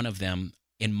every one of them,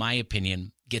 in my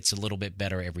opinion, gets a little bit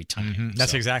better every time. Mm-hmm.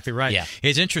 That's exactly right. Yeah.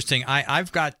 It's interesting.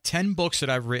 I've got 10 books that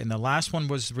I've written. The last one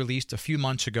was released a few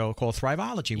months ago called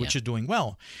Thriveology, which is doing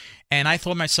well. And I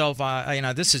thought to myself,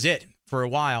 this is it for a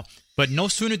while. But no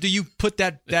sooner do you put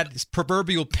that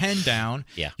proverbial pen down,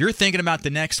 you're thinking about the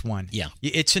next one. Yeah.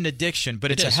 It's an addiction,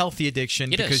 but it's a healthy addiction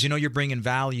because you're bringing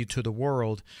value to the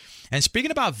world. And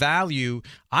speaking about value,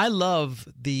 I love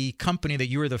the company that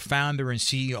you are the founder and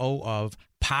CEO of,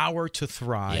 Power to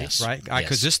Thrive, right?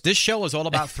 Because this show is all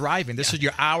about thriving. This is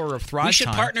your hour of Thrive. We should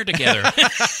partner together.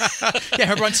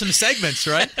 Run some segments,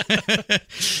 right?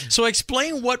 So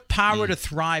explain what Power to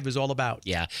Thrive is all about.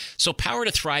 Yeah. So Power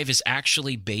to Thrive is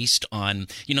actually based on,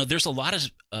 there's a lot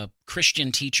of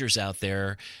Christian teachers out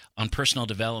there on personal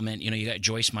development. You got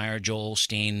Joyce Meyer, Joel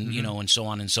Osteen, and so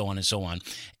on and so on and so on.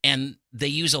 And they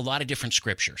use a lot of different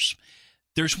scriptures.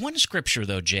 There's one scripture,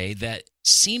 though, Jay, that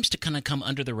seems to kind of come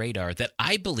under the radar that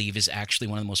I believe is actually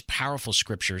one of the most powerful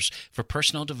scriptures for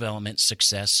personal development,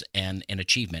 success, and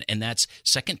achievement, and that's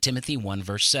 2 Timothy 1,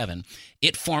 verse 7.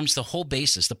 It forms the whole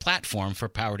basis, the platform for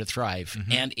Power to Thrive,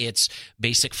 and its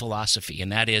basic philosophy, and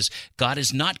that is God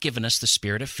has not given us the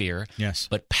spirit of fear,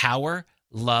 but power,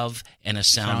 love, and a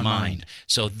sound mind.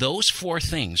 So those 4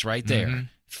 things right there,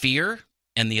 fear,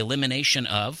 and the elimination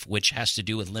of, which has to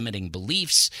do with limiting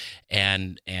beliefs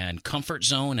and comfort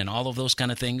zone and all of those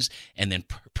kind of things, and then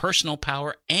personal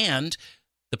power and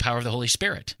the power of the Holy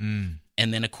Spirit. And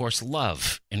then, of course,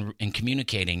 love and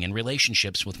communicating and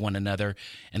relationships with one another,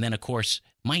 and then, of course,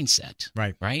 mindset.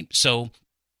 Right? So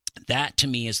that, to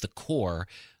me, is the core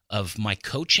of my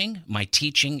coaching, my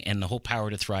teaching, and the whole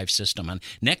Power to Thrive system. And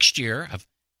next year,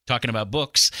 talking about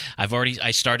books,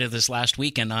 I started this last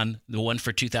weekend on the one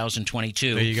for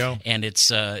 2022. There you go. And it's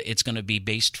going to be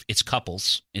based, it's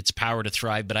couples, it's Power to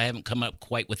Thrive, but I haven't come up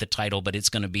quite with the title, but it's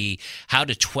going to be How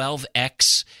to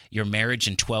 12X Your Marriage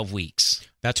in 12 Weeks.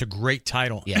 That's a great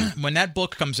title. Yeah. When that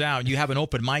book comes out, you have an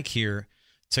open mic here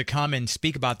to come and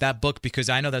speak about that book, because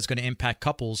I know that's going to impact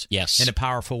couples in a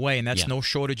powerful way, and that's no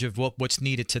shortage of what's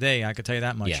needed today. I can tell you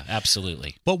that much. Yeah,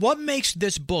 absolutely. But what makes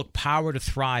this book, Power to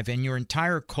Thrive, and your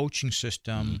entire coaching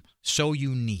system so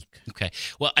unique? Okay.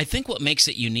 Well, I think what makes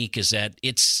it unique is that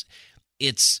it's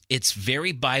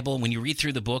very Bible. When you read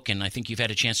through the book, and I think you've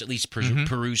had a chance to at least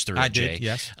peruse through it, Jay.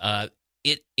 Yes.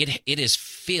 It is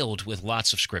filled with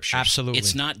lots of scriptures. Absolutely.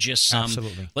 It's not just some,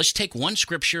 let's take one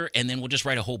scripture and then we'll just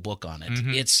write a whole book on it.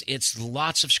 It's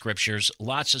lots of scriptures,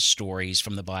 lots of stories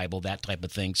from the Bible, that type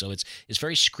of thing. So it's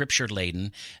very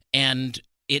scripture-laden. And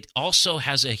it also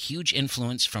has a huge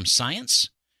influence from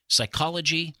science,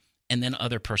 psychology, and then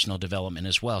other personal development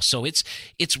as well. So it's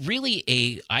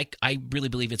really I really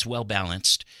believe it's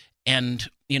well-balanced. And,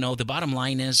 the bottom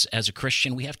line is, as a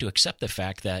Christian, we have to accept the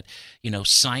fact that,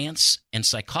 science and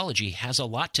psychology has a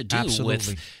lot to do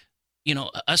with,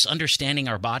 us understanding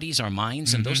our bodies, our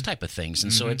minds, and those type of things.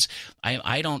 And so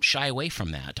I don't shy away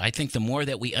from that. I think the more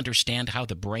that we understand how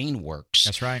the brain works,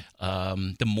 that's right,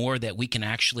 the more that we can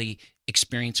actually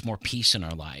experience more peace in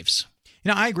our lives.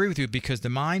 I agree with you, because the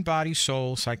mind, body,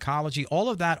 soul, psychology, all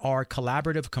of that are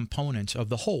collaborative components of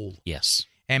the whole. Yes.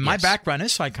 And my Yes. background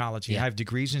is psychology. Yeah. I have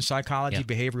degrees in psychology, Yeah.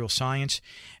 behavioral science,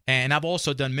 and I've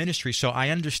also done ministry. So I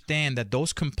understand that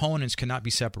those components cannot be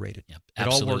separated. Yep, It all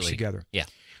works absolutely. together. Yeah.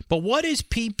 But what is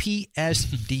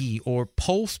PTSD or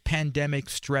post-pandemic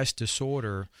stress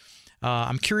disorder?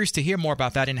 I'm curious to hear more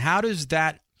about that. And how does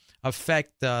that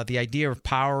affect the idea of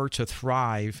power to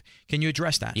thrive? Can you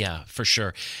address that? Yeah, for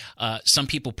sure. Some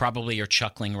people probably are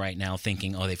chuckling right now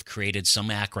thinking, oh, they've created some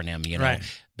acronym, you know. Right.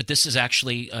 But this is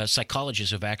actually,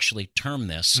 psychologists have actually termed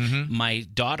this. My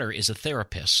daughter is a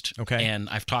therapist. Okay. And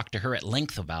I've talked to her at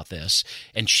length about this,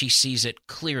 and she sees it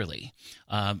clearly,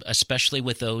 especially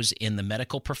with those in the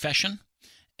medical profession.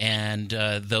 And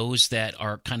those that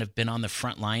are kind of been on the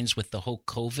front lines with the whole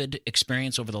COVID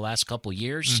experience over the last couple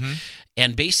years.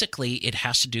 And basically, it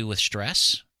has to do with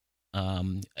stress,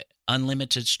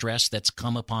 unlimited stress that's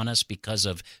come upon us because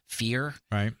of fear,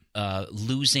 Right.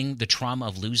 losing the trauma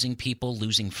of losing people,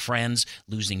 losing friends,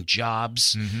 losing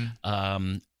jobs.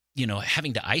 Having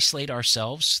to isolate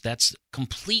ourselves. That's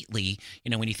completely,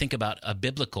 when you think about a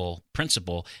biblical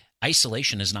principle,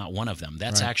 isolation is not one of them.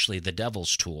 That's Right. actually the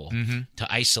devil's tool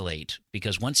to isolate,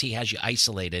 because once he has you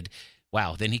isolated,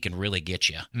 wow, then he can really get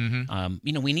you.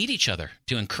 We need each other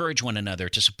to encourage one another,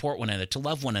 to support one another, to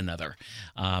love one another.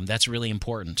 That's really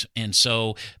important. And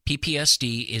so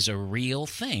PTSD is a real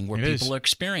thing where It people is. are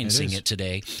experiencing It is. it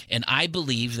today. And I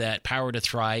believe that Power to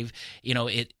Thrive,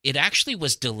 it actually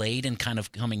was delayed in kind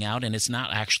of coming out, and it's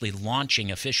not actually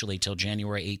launching officially till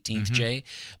January 18th, Jay.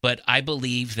 But I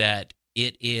believe that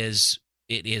it is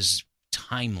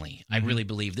timely. I really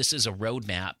believe this is a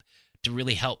roadmap to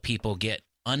really help people get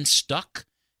unstuck,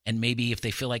 and maybe if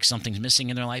they feel like something's missing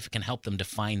in their life, it can help them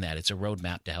define that. It's a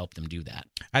roadmap to help them do that.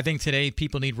 I think today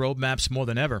people need roadmaps more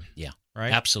than ever. Yeah,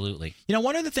 Right? absolutely.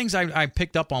 One of the things I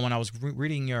picked up on when I was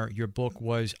reading your book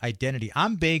was identity.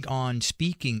 I'm big on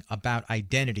speaking about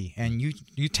identity, and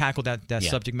you tackled that Yeah.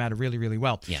 subject matter really, really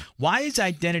well. Yeah. Why is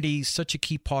identity such a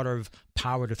key part of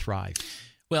Power to Thrive?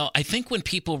 Well, I think when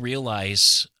people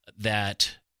realize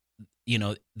that,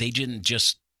 they didn't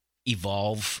just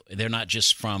evolve, they're not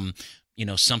just from,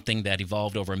 something that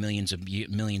evolved over millions of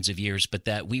years, but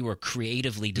that we were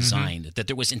creatively designed, that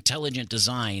there was intelligent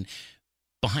design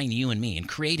behind you and me and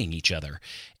creating each other.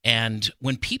 And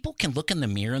when people can look in the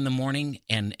mirror in the morning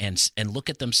and look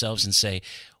at themselves and say,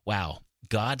 wow,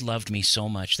 God loved me so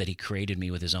much that he created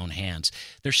me with his own hands.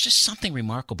 There's just something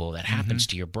remarkable that happens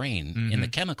to your brain, in the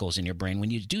chemicals in your brain when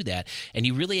you do that. And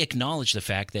you really acknowledge the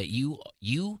fact that you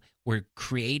were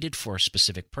created for a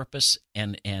specific purpose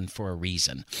and for a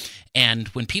reason. And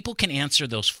when people can answer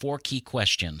those 4 key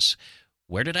questions,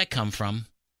 where did I come from?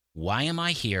 Why am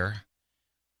I here?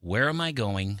 Where am I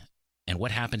going? And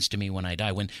what happens to me when I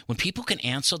die? When people can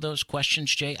answer those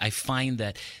questions, Jay, I find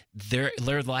that their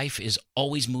life is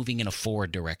always moving in a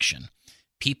forward direction.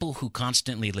 People who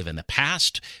constantly live in the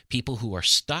past, people who are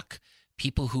stuck,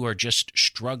 people who are just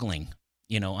struggling,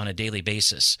 on a daily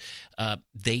basis,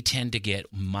 they tend to get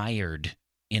mired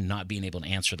in not being able to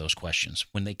answer those questions.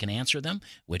 When they can answer them,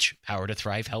 which Power to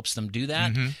Thrive helps them do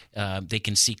that, they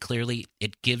can see clearly.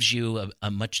 It gives you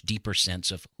a much deeper sense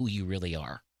of who you really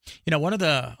are. One of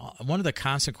the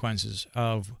consequences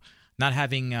of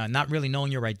not really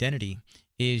knowing your identity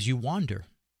is you wander.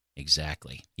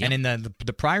 Exactly. And in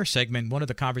the prior segment, one of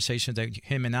the conversations that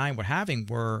him and I were having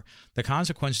were the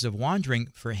consequences of wandering.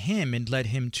 For him, it led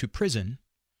him to prison.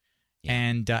 Yeah.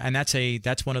 And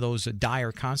that's one of those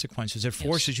dire consequences. It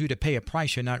forces you to pay a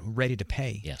price you're not ready to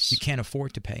pay. Yes. You can't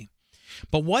afford to pay.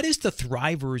 But what is the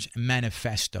Thriver's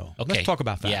Manifesto? Okay. Let's talk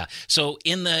about that. Yeah. So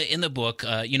in the book,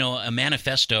 a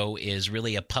manifesto is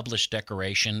really a published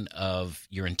declaration of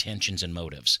your intentions and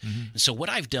motives. And so what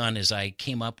I've done is I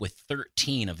came up with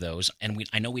 13 of those, and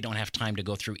I know we don't have time to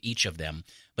go through each of them,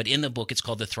 but in the book it's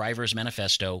called the Thriver's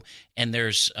Manifesto, and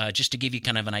there's just to give you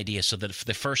kind of an idea. So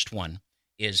the first one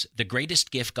is the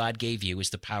greatest gift God gave you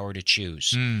is the power to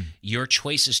choose. Your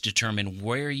choices determine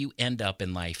where you end up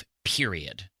in life,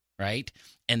 period. Right?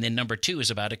 And then number 2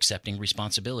 is about accepting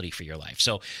responsibility for your life.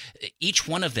 So each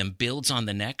one of them builds on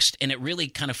the next, and it really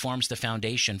kind of forms the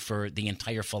foundation for the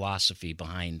entire philosophy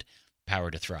behind Power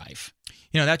to Thrive.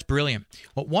 That's brilliant.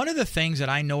 Well, one of the things that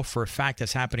I know for a fact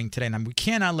that's happening today, and we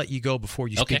cannot let you go before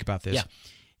you speak about this,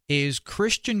 is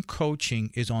Christian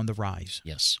coaching is on the rise.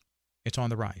 Yes. It's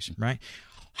on the rise, right?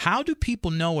 How do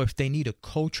people know if they need a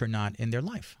coach or not in their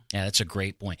life? Yeah, that's a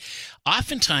great point.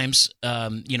 Oftentimes,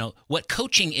 what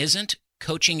coaching isn't,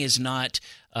 Coaching is not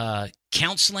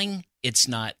counseling. It's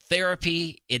not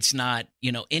therapy. It's not,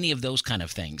 any of those kind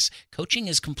of things. Coaching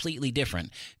is completely different.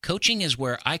 Coaching is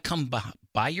where I come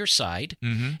by your side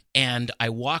and I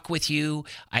walk with you.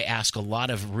 I ask a lot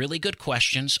of really good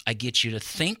questions. I get you to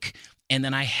think, and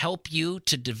then I help you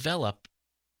to develop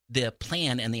the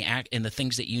plan and the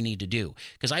things that you need to do.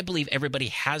 Because I believe everybody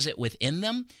has it within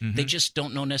them. They just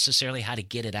don't know necessarily how to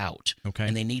get it out. Okay.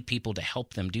 And they need people to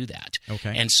help them do that.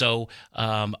 Okay. And so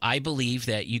I believe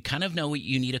that you kind of know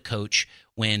you need a coach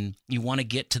when you want to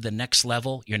get to the next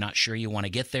level. You're not sure you want to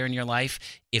get there in your life.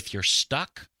 If you're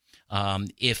stuck,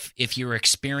 if you're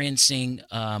experiencing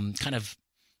kind of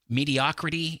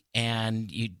mediocrity and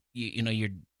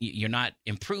you're not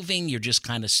improving, you're just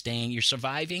kind of staying, you're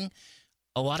surviving.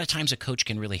 A lot of times a coach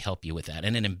can really help you with that.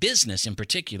 And then in business in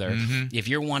particular, if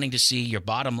you're wanting to see your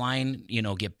bottom line,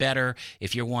 get better,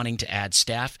 if you're wanting to add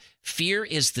staff, fear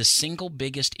is the single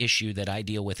biggest issue that I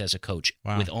deal with as a coach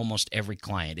with almost every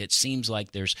client. It seems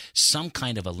like there's some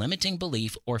kind of a limiting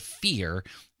belief or fear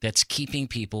that's keeping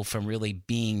people from really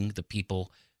being the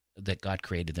people that God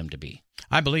created them to be.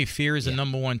 I believe fear is the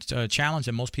number one challenge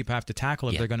that most people have to tackle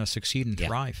if they're going to succeed and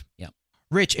thrive. Yeah.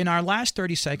 Rich, in our last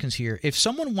 30 seconds here, if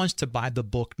someone wants to buy the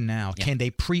book now, can they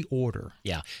pre-order?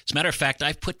 Yeah. As a matter of fact,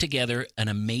 I've put together an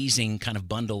amazing kind of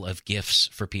bundle of gifts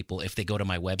for people if they go to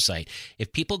my website.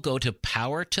 If people go to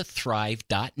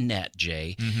powertothrive.net,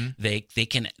 Jay, they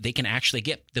can actually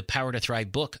get the Power to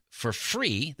Thrive book for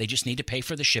free. They just need to pay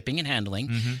for the shipping and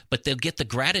handling, but they'll get the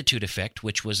Gratitude Effect,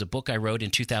 which was a book I wrote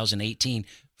in 2018,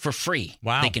 for free.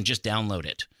 Wow. They can just download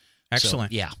it.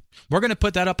 Excellent. So, yeah. We're going to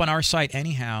put that up on our site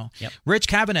anyhow. Yep. Rich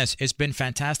Cavanes, it's been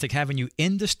fantastic having you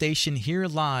in the station here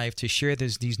live to share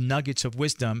these nuggets of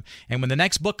wisdom. And when the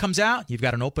next book comes out, you've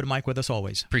got an open mic with us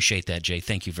always. Appreciate that, Jay.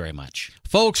 Thank you very much.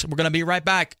 Folks, we're going to be right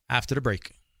back after the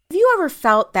break. Have you ever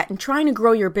felt that in trying to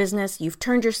grow your business, you've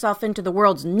turned yourself into the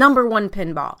world's #1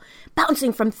 pinball,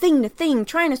 bouncing from thing to thing,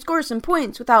 trying to score some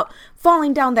points without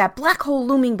falling down that black hole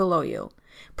looming below you?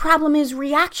 Problem is,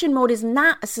 reaction mode is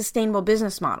not a sustainable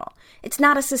business model. It's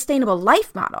not a sustainable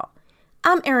life model.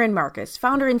 I'm Erin Marcus,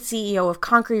 founder and CEO of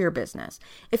Conquer Your Business.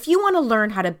 If you want to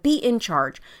learn how to be in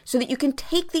charge so that you can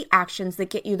take the actions that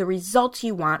get you the results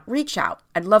you want, reach out.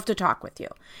 I'd love to talk with you.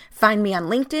 Find me on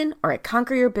LinkedIn or at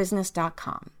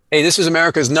conqueryourbusiness.com. Hey, this is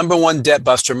America's #1 debt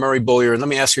buster, Murray Bullier. And let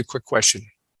me ask you a quick question.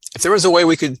 If there was a way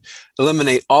we could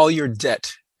eliminate all your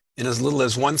debt in as little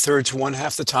as 1/3 to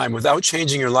 1/2 the time without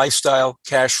changing your lifestyle,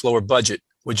 cash flow, or budget,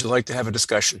 would you like to have a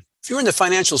discussion? If you're in the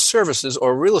financial services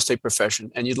or real estate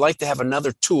profession and you'd like to have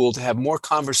another tool to have more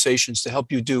conversations to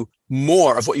help you do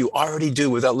more of what you already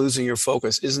do without losing your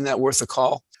focus, isn't that worth a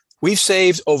call? We've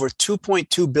saved over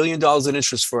 $2.2 billion in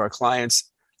interest for our clients.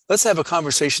 Let's have a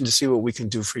conversation to see what we can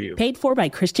do for you. Paid for by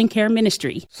Christian Care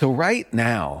Ministry. So right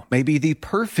now may be the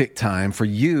perfect time for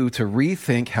you to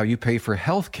rethink how you pay for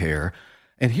health care.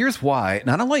 And here's why.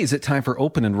 Not only is it time for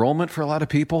open enrollment for a lot of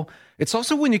people, it's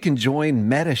also when you can join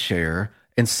MediShare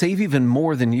and save even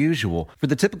more than usual. For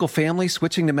the typical family,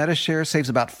 switching to MediShare saves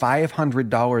about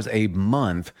 $500 a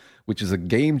month, which is a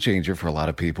game changer for a lot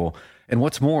of people. And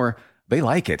what's more, they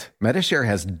like it. MediShare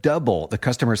has double the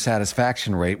customer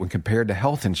satisfaction rate when compared to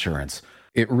health insurance.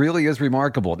 It really is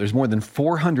remarkable. There's more than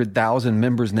 400,000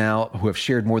 members now who have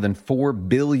shared more than $4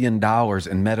 billion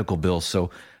in medical bills.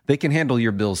 So they can handle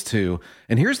your bills too.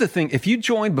 And here's the thing. If you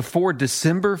join before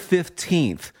December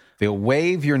 15th, they'll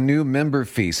waive your new member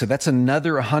fee. So that's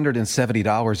another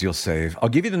 $170 you'll save. I'll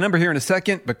give you the number here in a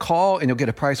second, but call and you'll get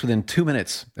a price within 2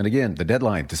 minutes. And again, the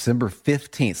deadline, December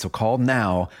 15th. So call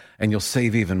now and you'll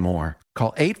save even more.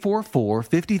 Call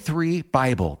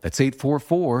 844-53-BIBLE. That's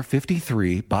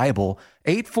 844-53-BIBLE.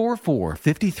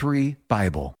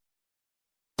 844-53-BIBLE.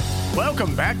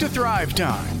 Welcome back to Thrive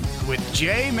Time with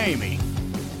Jay Maymi.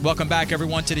 Welcome back,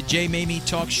 everyone, to the Jay Maymi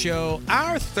Talk Show.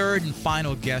 Our third and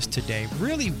final guest today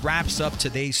really wraps up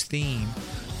today's theme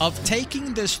of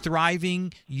taking this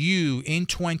thriving you in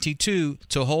 22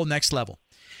 to a whole next level.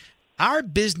 Our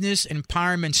business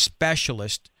empowerment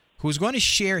specialist, who's going to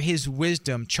share his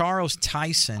wisdom, Charles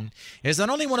Tyson, is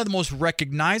not only one of the most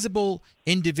recognizable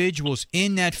individuals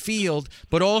in that field,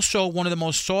 but also one of the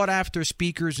most sought-after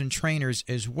speakers and trainers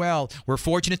as well. We're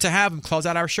fortunate to have him close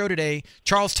out our show today.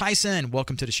 Charles Tyson,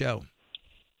 welcome to the show.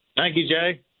 Thank you,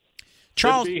 Jay.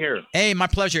 Charles, good to be here. Hey, my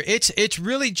pleasure. It's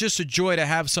really just a joy to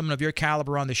have someone of your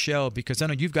caliber on the show because I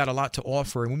know you've got a lot to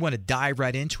offer and we want to dive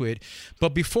right into it.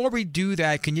 But before we do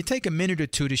that, can you take a minute or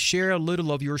two to share a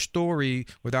little of your story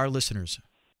with our listeners?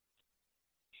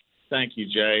 Thank you,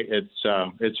 Jay.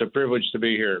 It's a privilege to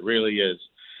be here. It really is.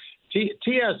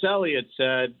 T.S. Eliot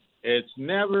said, it's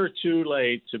never too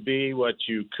late to be what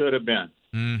you could have been.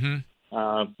 Mm-hmm.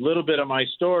 A little bit of my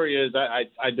story is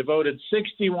I devoted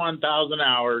 61,000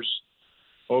 hours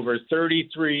over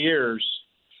 33 years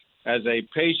as a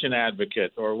patient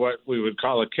advocate, or what we would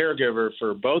call a caregiver,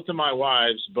 for both of my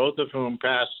wives, both of whom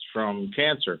passed from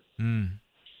cancer. Mm.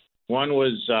 One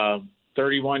was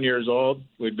 31 years old.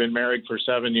 We'd been married for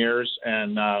 7 years,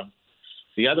 and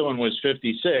the other one was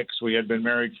 56. We had been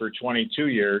married for 22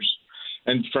 years.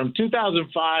 And from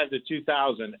 2005 to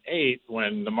 2008,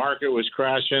 when the market was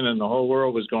crashing and the whole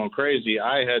world was going crazy,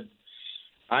 I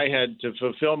had to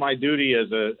fulfill my duty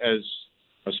as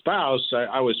a spouse.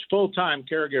 I was full-time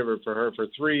caregiver for her for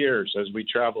 3 years as we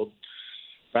traveled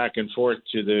back and forth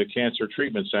to the Cancer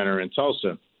Treatment Center in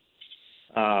Tulsa.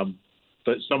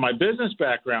 But so my business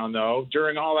background, though,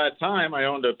 during all that time, I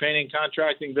owned a painting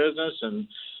contracting business and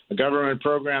a government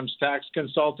programs tax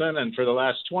consultant. And for the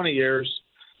last 20 years,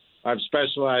 I've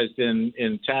specialized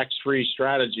in tax-free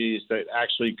strategies that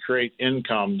actually create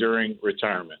income during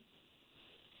retirement.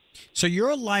 So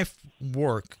your life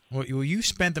work, well, you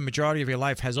spent the majority of your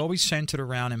life, has always centered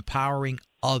around empowering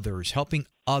others, helping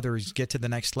others get to the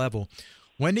next level.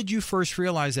 When did you first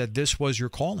realize that this was your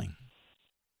calling?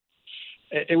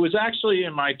 It was actually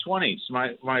in my 20s.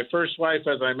 My first wife,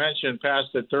 as I mentioned,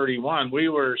 passed at 31.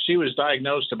 She was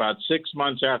diagnosed about 6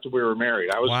 months after we were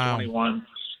married. I was 21.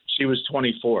 She was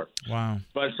 24. Wow.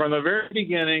 But from the very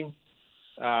beginning,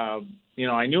 I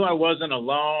knew I wasn't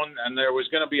alone, and there was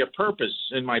going to be a purpose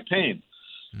in my pain.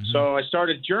 Mm-hmm. So I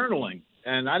started journaling,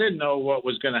 and I didn't know what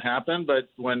was going to happen. But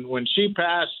when she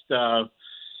passed,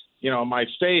 my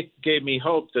faith gave me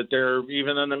hope that there,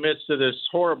 even in the midst of this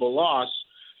horrible loss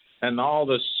and all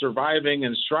the surviving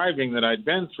and striving that I'd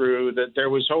been through, that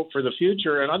there was hope for the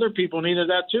future, and other people needed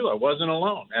that too. I wasn't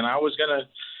alone, and I was going to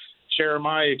share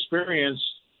my experience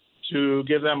to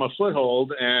give them a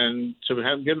foothold and to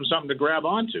give them something to grab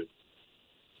onto.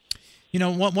 You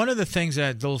know, one of the things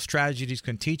that those strategies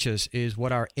can teach us is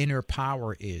what our inner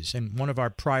power is. And one of our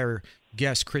prior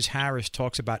guests, Chris Harris,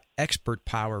 talks about expert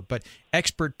power. But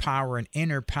expert power and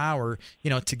inner power,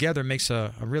 together makes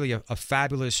a really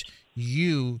fabulous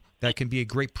you that can be a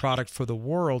great product for the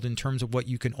world in terms of what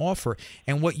you can offer.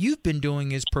 And what you've been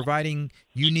doing is providing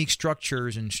unique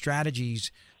structures and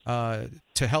strategies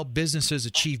to help businesses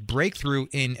achieve breakthrough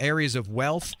in areas of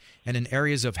wealth and in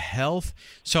areas of health.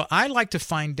 So I'd like to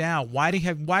find out, why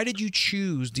did you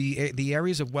choose the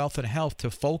areas of wealth and health to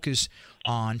focus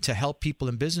on to help people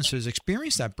and businesses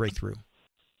experience that breakthrough?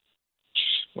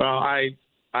 Well, I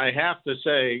have to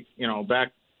say,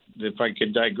 back, if I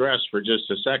could digress for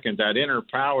just a second, that inner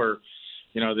power,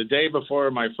 the day before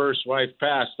my first wife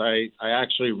passed, I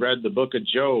actually read the book of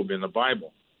Job in the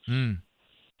Bible. Mm.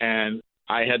 And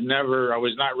I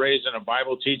was not raised in a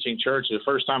Bible teaching church. The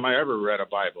first time I ever read a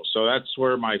Bible. So that's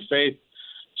where my faith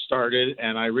started.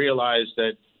 And I realized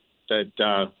that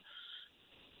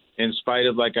in spite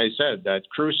of, like I said, that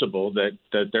crucible, that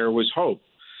there was hope.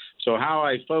 So how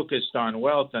I focused on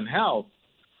wealth and health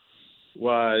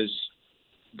was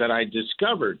that I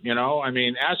discovered,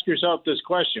 ask yourself this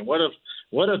question. What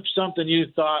if something you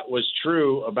thought was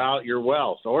true about your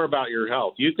wealth or about your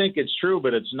health? You think it's true,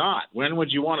 but it's not. When would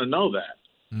you want to know that?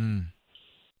 Mm.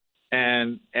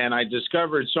 And I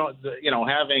discovered,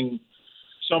 having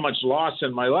so much loss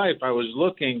in my life, I was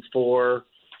looking for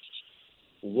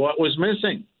what was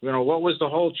missing. What was the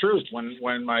whole truth?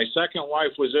 When my second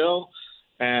wife was ill,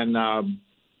 and I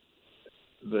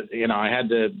had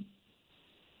to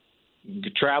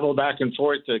travel back and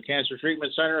forth to the Cancer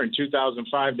Treatment Center in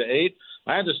 2005 to 8.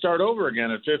 I had to start over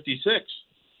again at 56.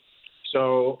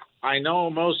 So I know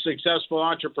most successful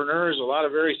entrepreneurs, a lot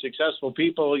of very successful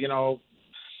people,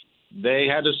 they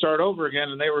had to start over again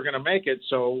and they were going to make it.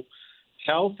 So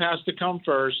health has to come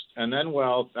first and then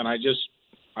wealth. And I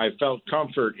felt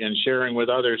comfort in sharing with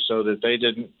others so that they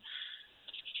didn't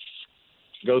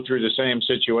go through the same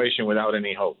situation without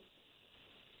any hope.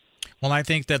 Well, I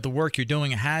think that the work you're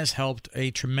doing has helped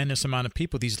a tremendous amount of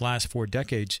people these last 4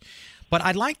 decades. But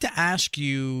I'd like to ask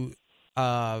you,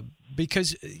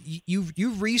 because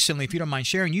you've recently, if you don't mind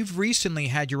sharing, you've recently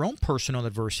had your own personal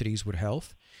adversities with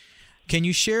health. Can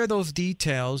you share those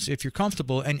details if you're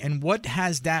comfortable? And what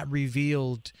has that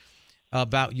revealed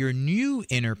about your new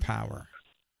inner power?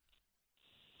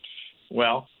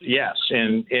 Well, yes.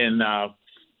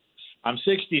 I'm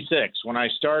 66. When I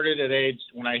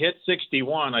hit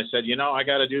 61, I said, I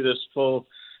got to do this full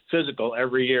physical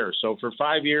every year. So for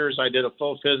 5 years, I did a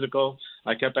full physical.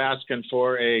 I kept asking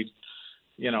for a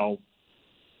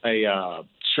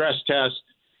stress test,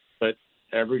 but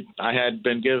I had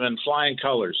been given flying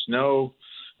colors, no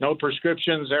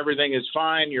prescriptions. Everything is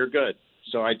fine. You're good.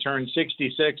 So I turned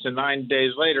 66, and 9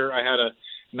 days later, I had a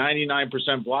 99%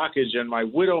 blockage in my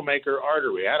widowmaker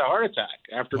artery. I had a heart attack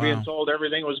after being told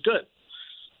everything was good.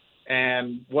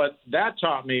 And what that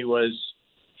taught me was,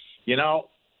 you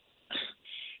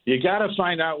got to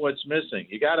find out what's missing.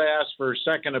 You got to ask for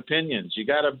second opinions. You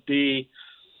got to be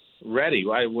ready.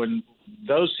 When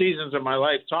those seasons of my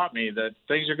life taught me that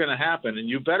things are going to happen, and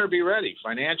you better be ready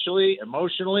financially,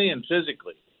 emotionally, and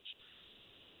physically.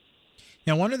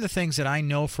 Now, one of the things that I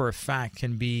know for a fact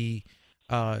can be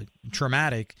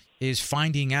traumatic is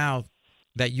finding out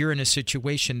that you're in a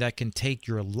situation that can take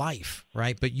your life,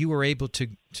 right? But you were able to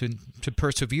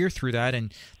persevere through that.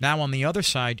 And now on the other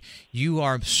side, you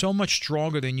are so much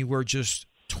stronger than you were just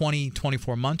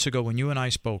 24 months ago when you and I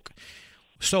spoke.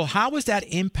 So how has that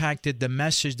impacted the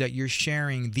message that you're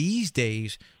sharing these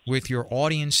days with your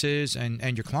audiences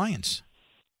and your clients?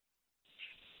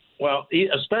 Well,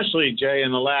 especially, Jay,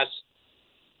 in the last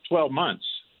 12 months.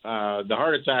 The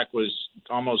heart attack was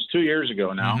almost 2 years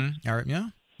ago now. Mm-hmm. All right. Yeah.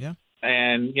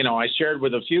 And, I shared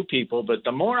with a few people, but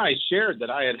the more I shared that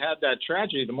I had that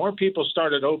tragedy, the more people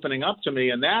started opening up to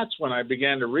me. And that's when I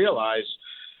began to realize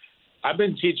I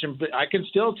can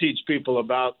still teach people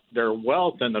about their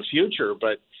wealth and the future,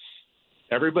 but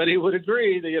everybody would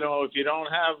agree that, if you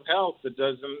don't have health, it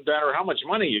doesn't matter how much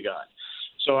money you got.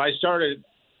 So I started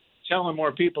telling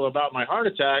more people about my heart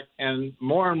attack, and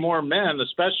more men,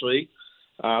 especially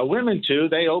women too,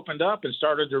 they opened up and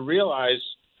started to realize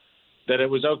that it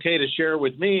was okay to share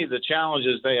with me the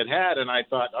challenges they had. And I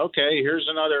thought, okay, here's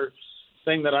another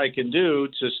thing that I can do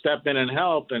to step in and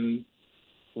help. And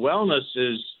wellness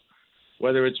is,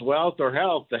 whether it's wealth or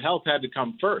health, the health had to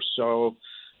come first. So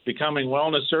becoming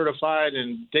wellness certified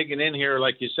and digging in here,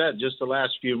 like you said, just the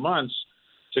last few months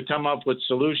to come up with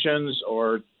solutions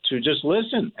or to just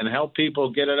listen and help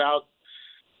people get it out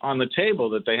on the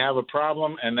table that they have a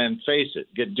problem, and then face it,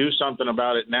 do something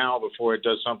about it now before it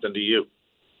does something to you.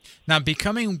 Now,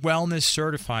 becoming wellness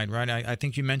certified, right? I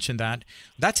think you mentioned that.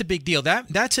 That's a big deal.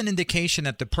 That's an indication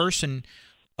that the person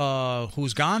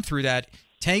who's gone through that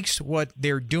takes what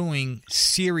they're doing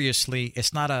seriously.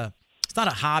 It's not a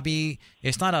hobby.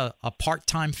 It's not a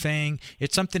part-time thing.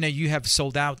 It's something that you have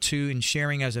sold out to and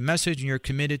sharing as a message, and you're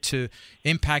committed to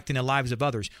impacting the lives of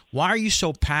others. Why are you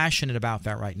so passionate about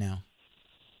that right now?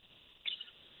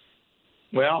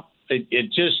 Well, it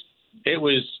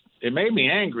made me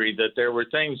angry that there were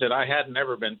things that I hadn't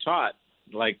ever been taught,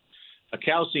 like a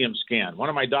calcium scan. One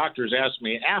of my doctors asked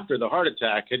me after the heart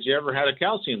attack, had you ever had a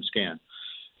calcium scan?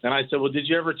 And I said, well, did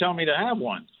you ever tell me to have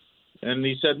one? And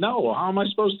he said, no. Well, how am I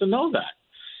supposed to know that?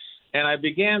 And I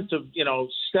began to,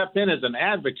 step in as an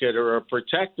advocate or a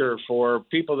protector for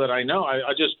people that I know.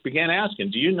 I just began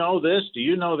asking, do you know this? Do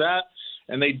you know that?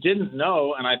 And they didn't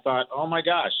know. And I thought, oh, my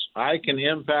gosh, I can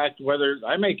impact whether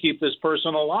I may keep this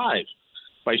person alive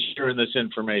by sharing this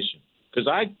information, because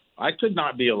I could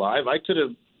not be alive. I could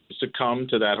have succumbed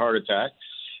to that heart attack.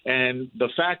 And the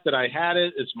fact that I had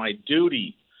it, it's my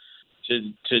duty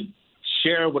to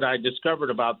share what I discovered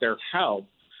about their health,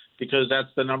 because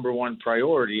that's the number one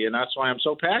priority. And that's why I'm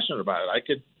so passionate about it.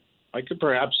 I could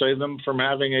perhaps save them from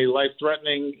having a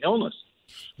life-threatening illness.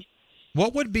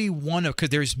 What would be because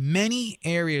there's many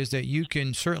areas that you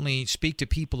can certainly speak to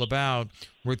people about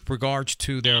with regards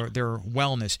to their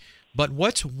wellness. But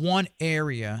what's one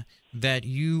area that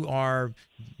you're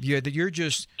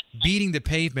just beating the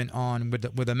pavement on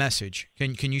with a message?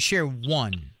 Can you share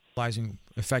one, utilizing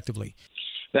effectively?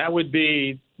 That would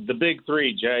be the big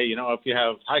three, Jay. If you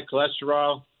have high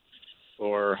cholesterol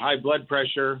or high blood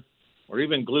pressure or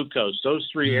even glucose, those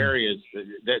three areas,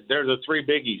 they're the three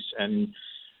biggies. And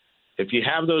if you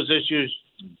have those issues,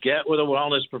 get with a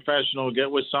wellness professional, get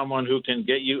with someone who can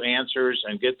get you answers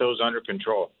and get those under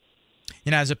control.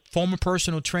 As a former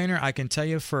personal trainer, I can tell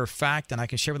you for a fact, and I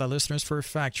can share with our listeners for a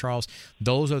fact, Charles,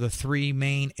 those are the three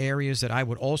main areas that I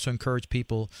would also encourage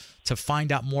people to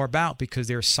find out more about, because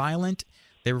they're silent,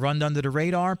 they run under the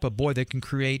radar, but boy, they can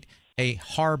create a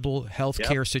horrible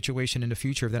healthcare situation in the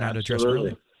future if they're not addressed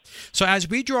early. So as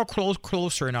we draw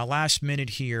closer in our last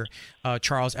minute here,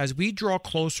 Charles, as we draw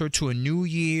closer to a new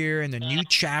year and a new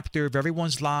chapter of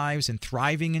everyone's lives and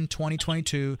thriving in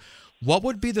 2022, what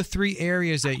would be the three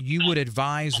areas that you would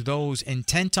advise those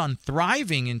intent on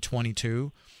thriving in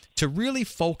 22 to really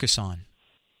focus on?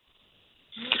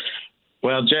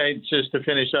 Well, Jay, just to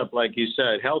finish up, like you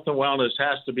said, health and wellness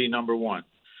has to be number one.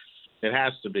 It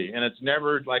has to be. And it's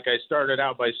never, like I started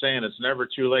out by saying, it's never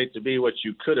too late to be what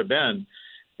you could have been.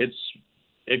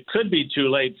 It could be too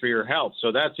late for your health.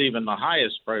 So that's even the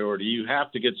highest priority. You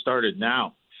have to get started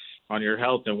now on your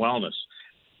health and wellness.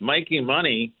 Making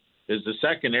money is the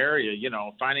second area,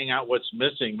 finding out what's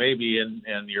missing maybe in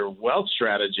your wealth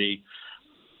strategy.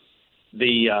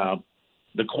 The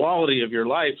quality of your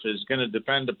life is going to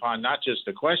depend upon not just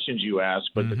the questions you ask,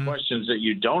 but the questions that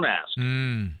you don't ask.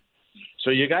 So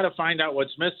you got to find out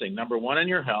what's missing. Number one, in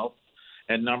your health,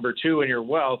 and number two, in your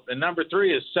wealth. And number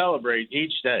three is celebrate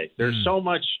each day. There's so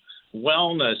much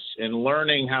wellness in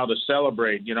learning how to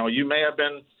celebrate. You may have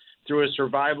been through a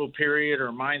survival period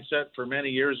or mindset for many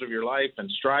years of your life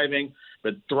and striving,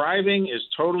 but thriving is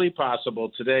totally possible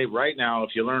today, right now,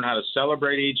 if you learn how to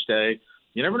celebrate each day.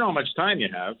 You never know how much time you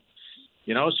have,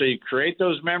 so you create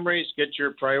those memories, get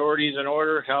your priorities in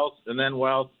order, health, and then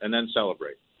wealth, and then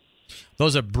celebrate.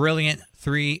 Those are brilliant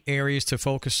 3 areas to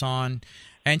focus on.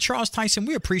 And Charles Tyson,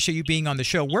 we appreciate you being on the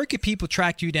show. Where can people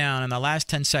track you down in the last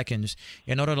 10 seconds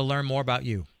in order to learn more about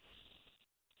you?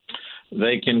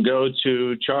 They can go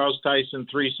to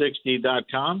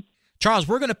charlestyson360.com. Charles,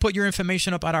 we're going to put your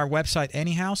information up at our website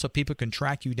anyhow so people can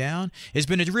track you down. It's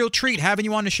been a real treat having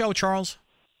you on the show, Charles.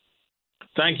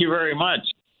 Thank you very much.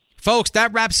 Folks,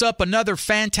 that wraps up another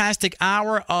fantastic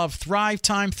hour of Thrive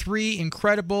Time. 3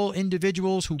 incredible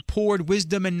individuals who poured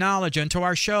wisdom and knowledge into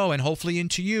our show and hopefully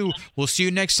into you. We'll see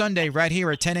you next Sunday right here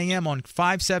at 10 a.m. on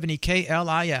 570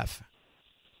 KLIF.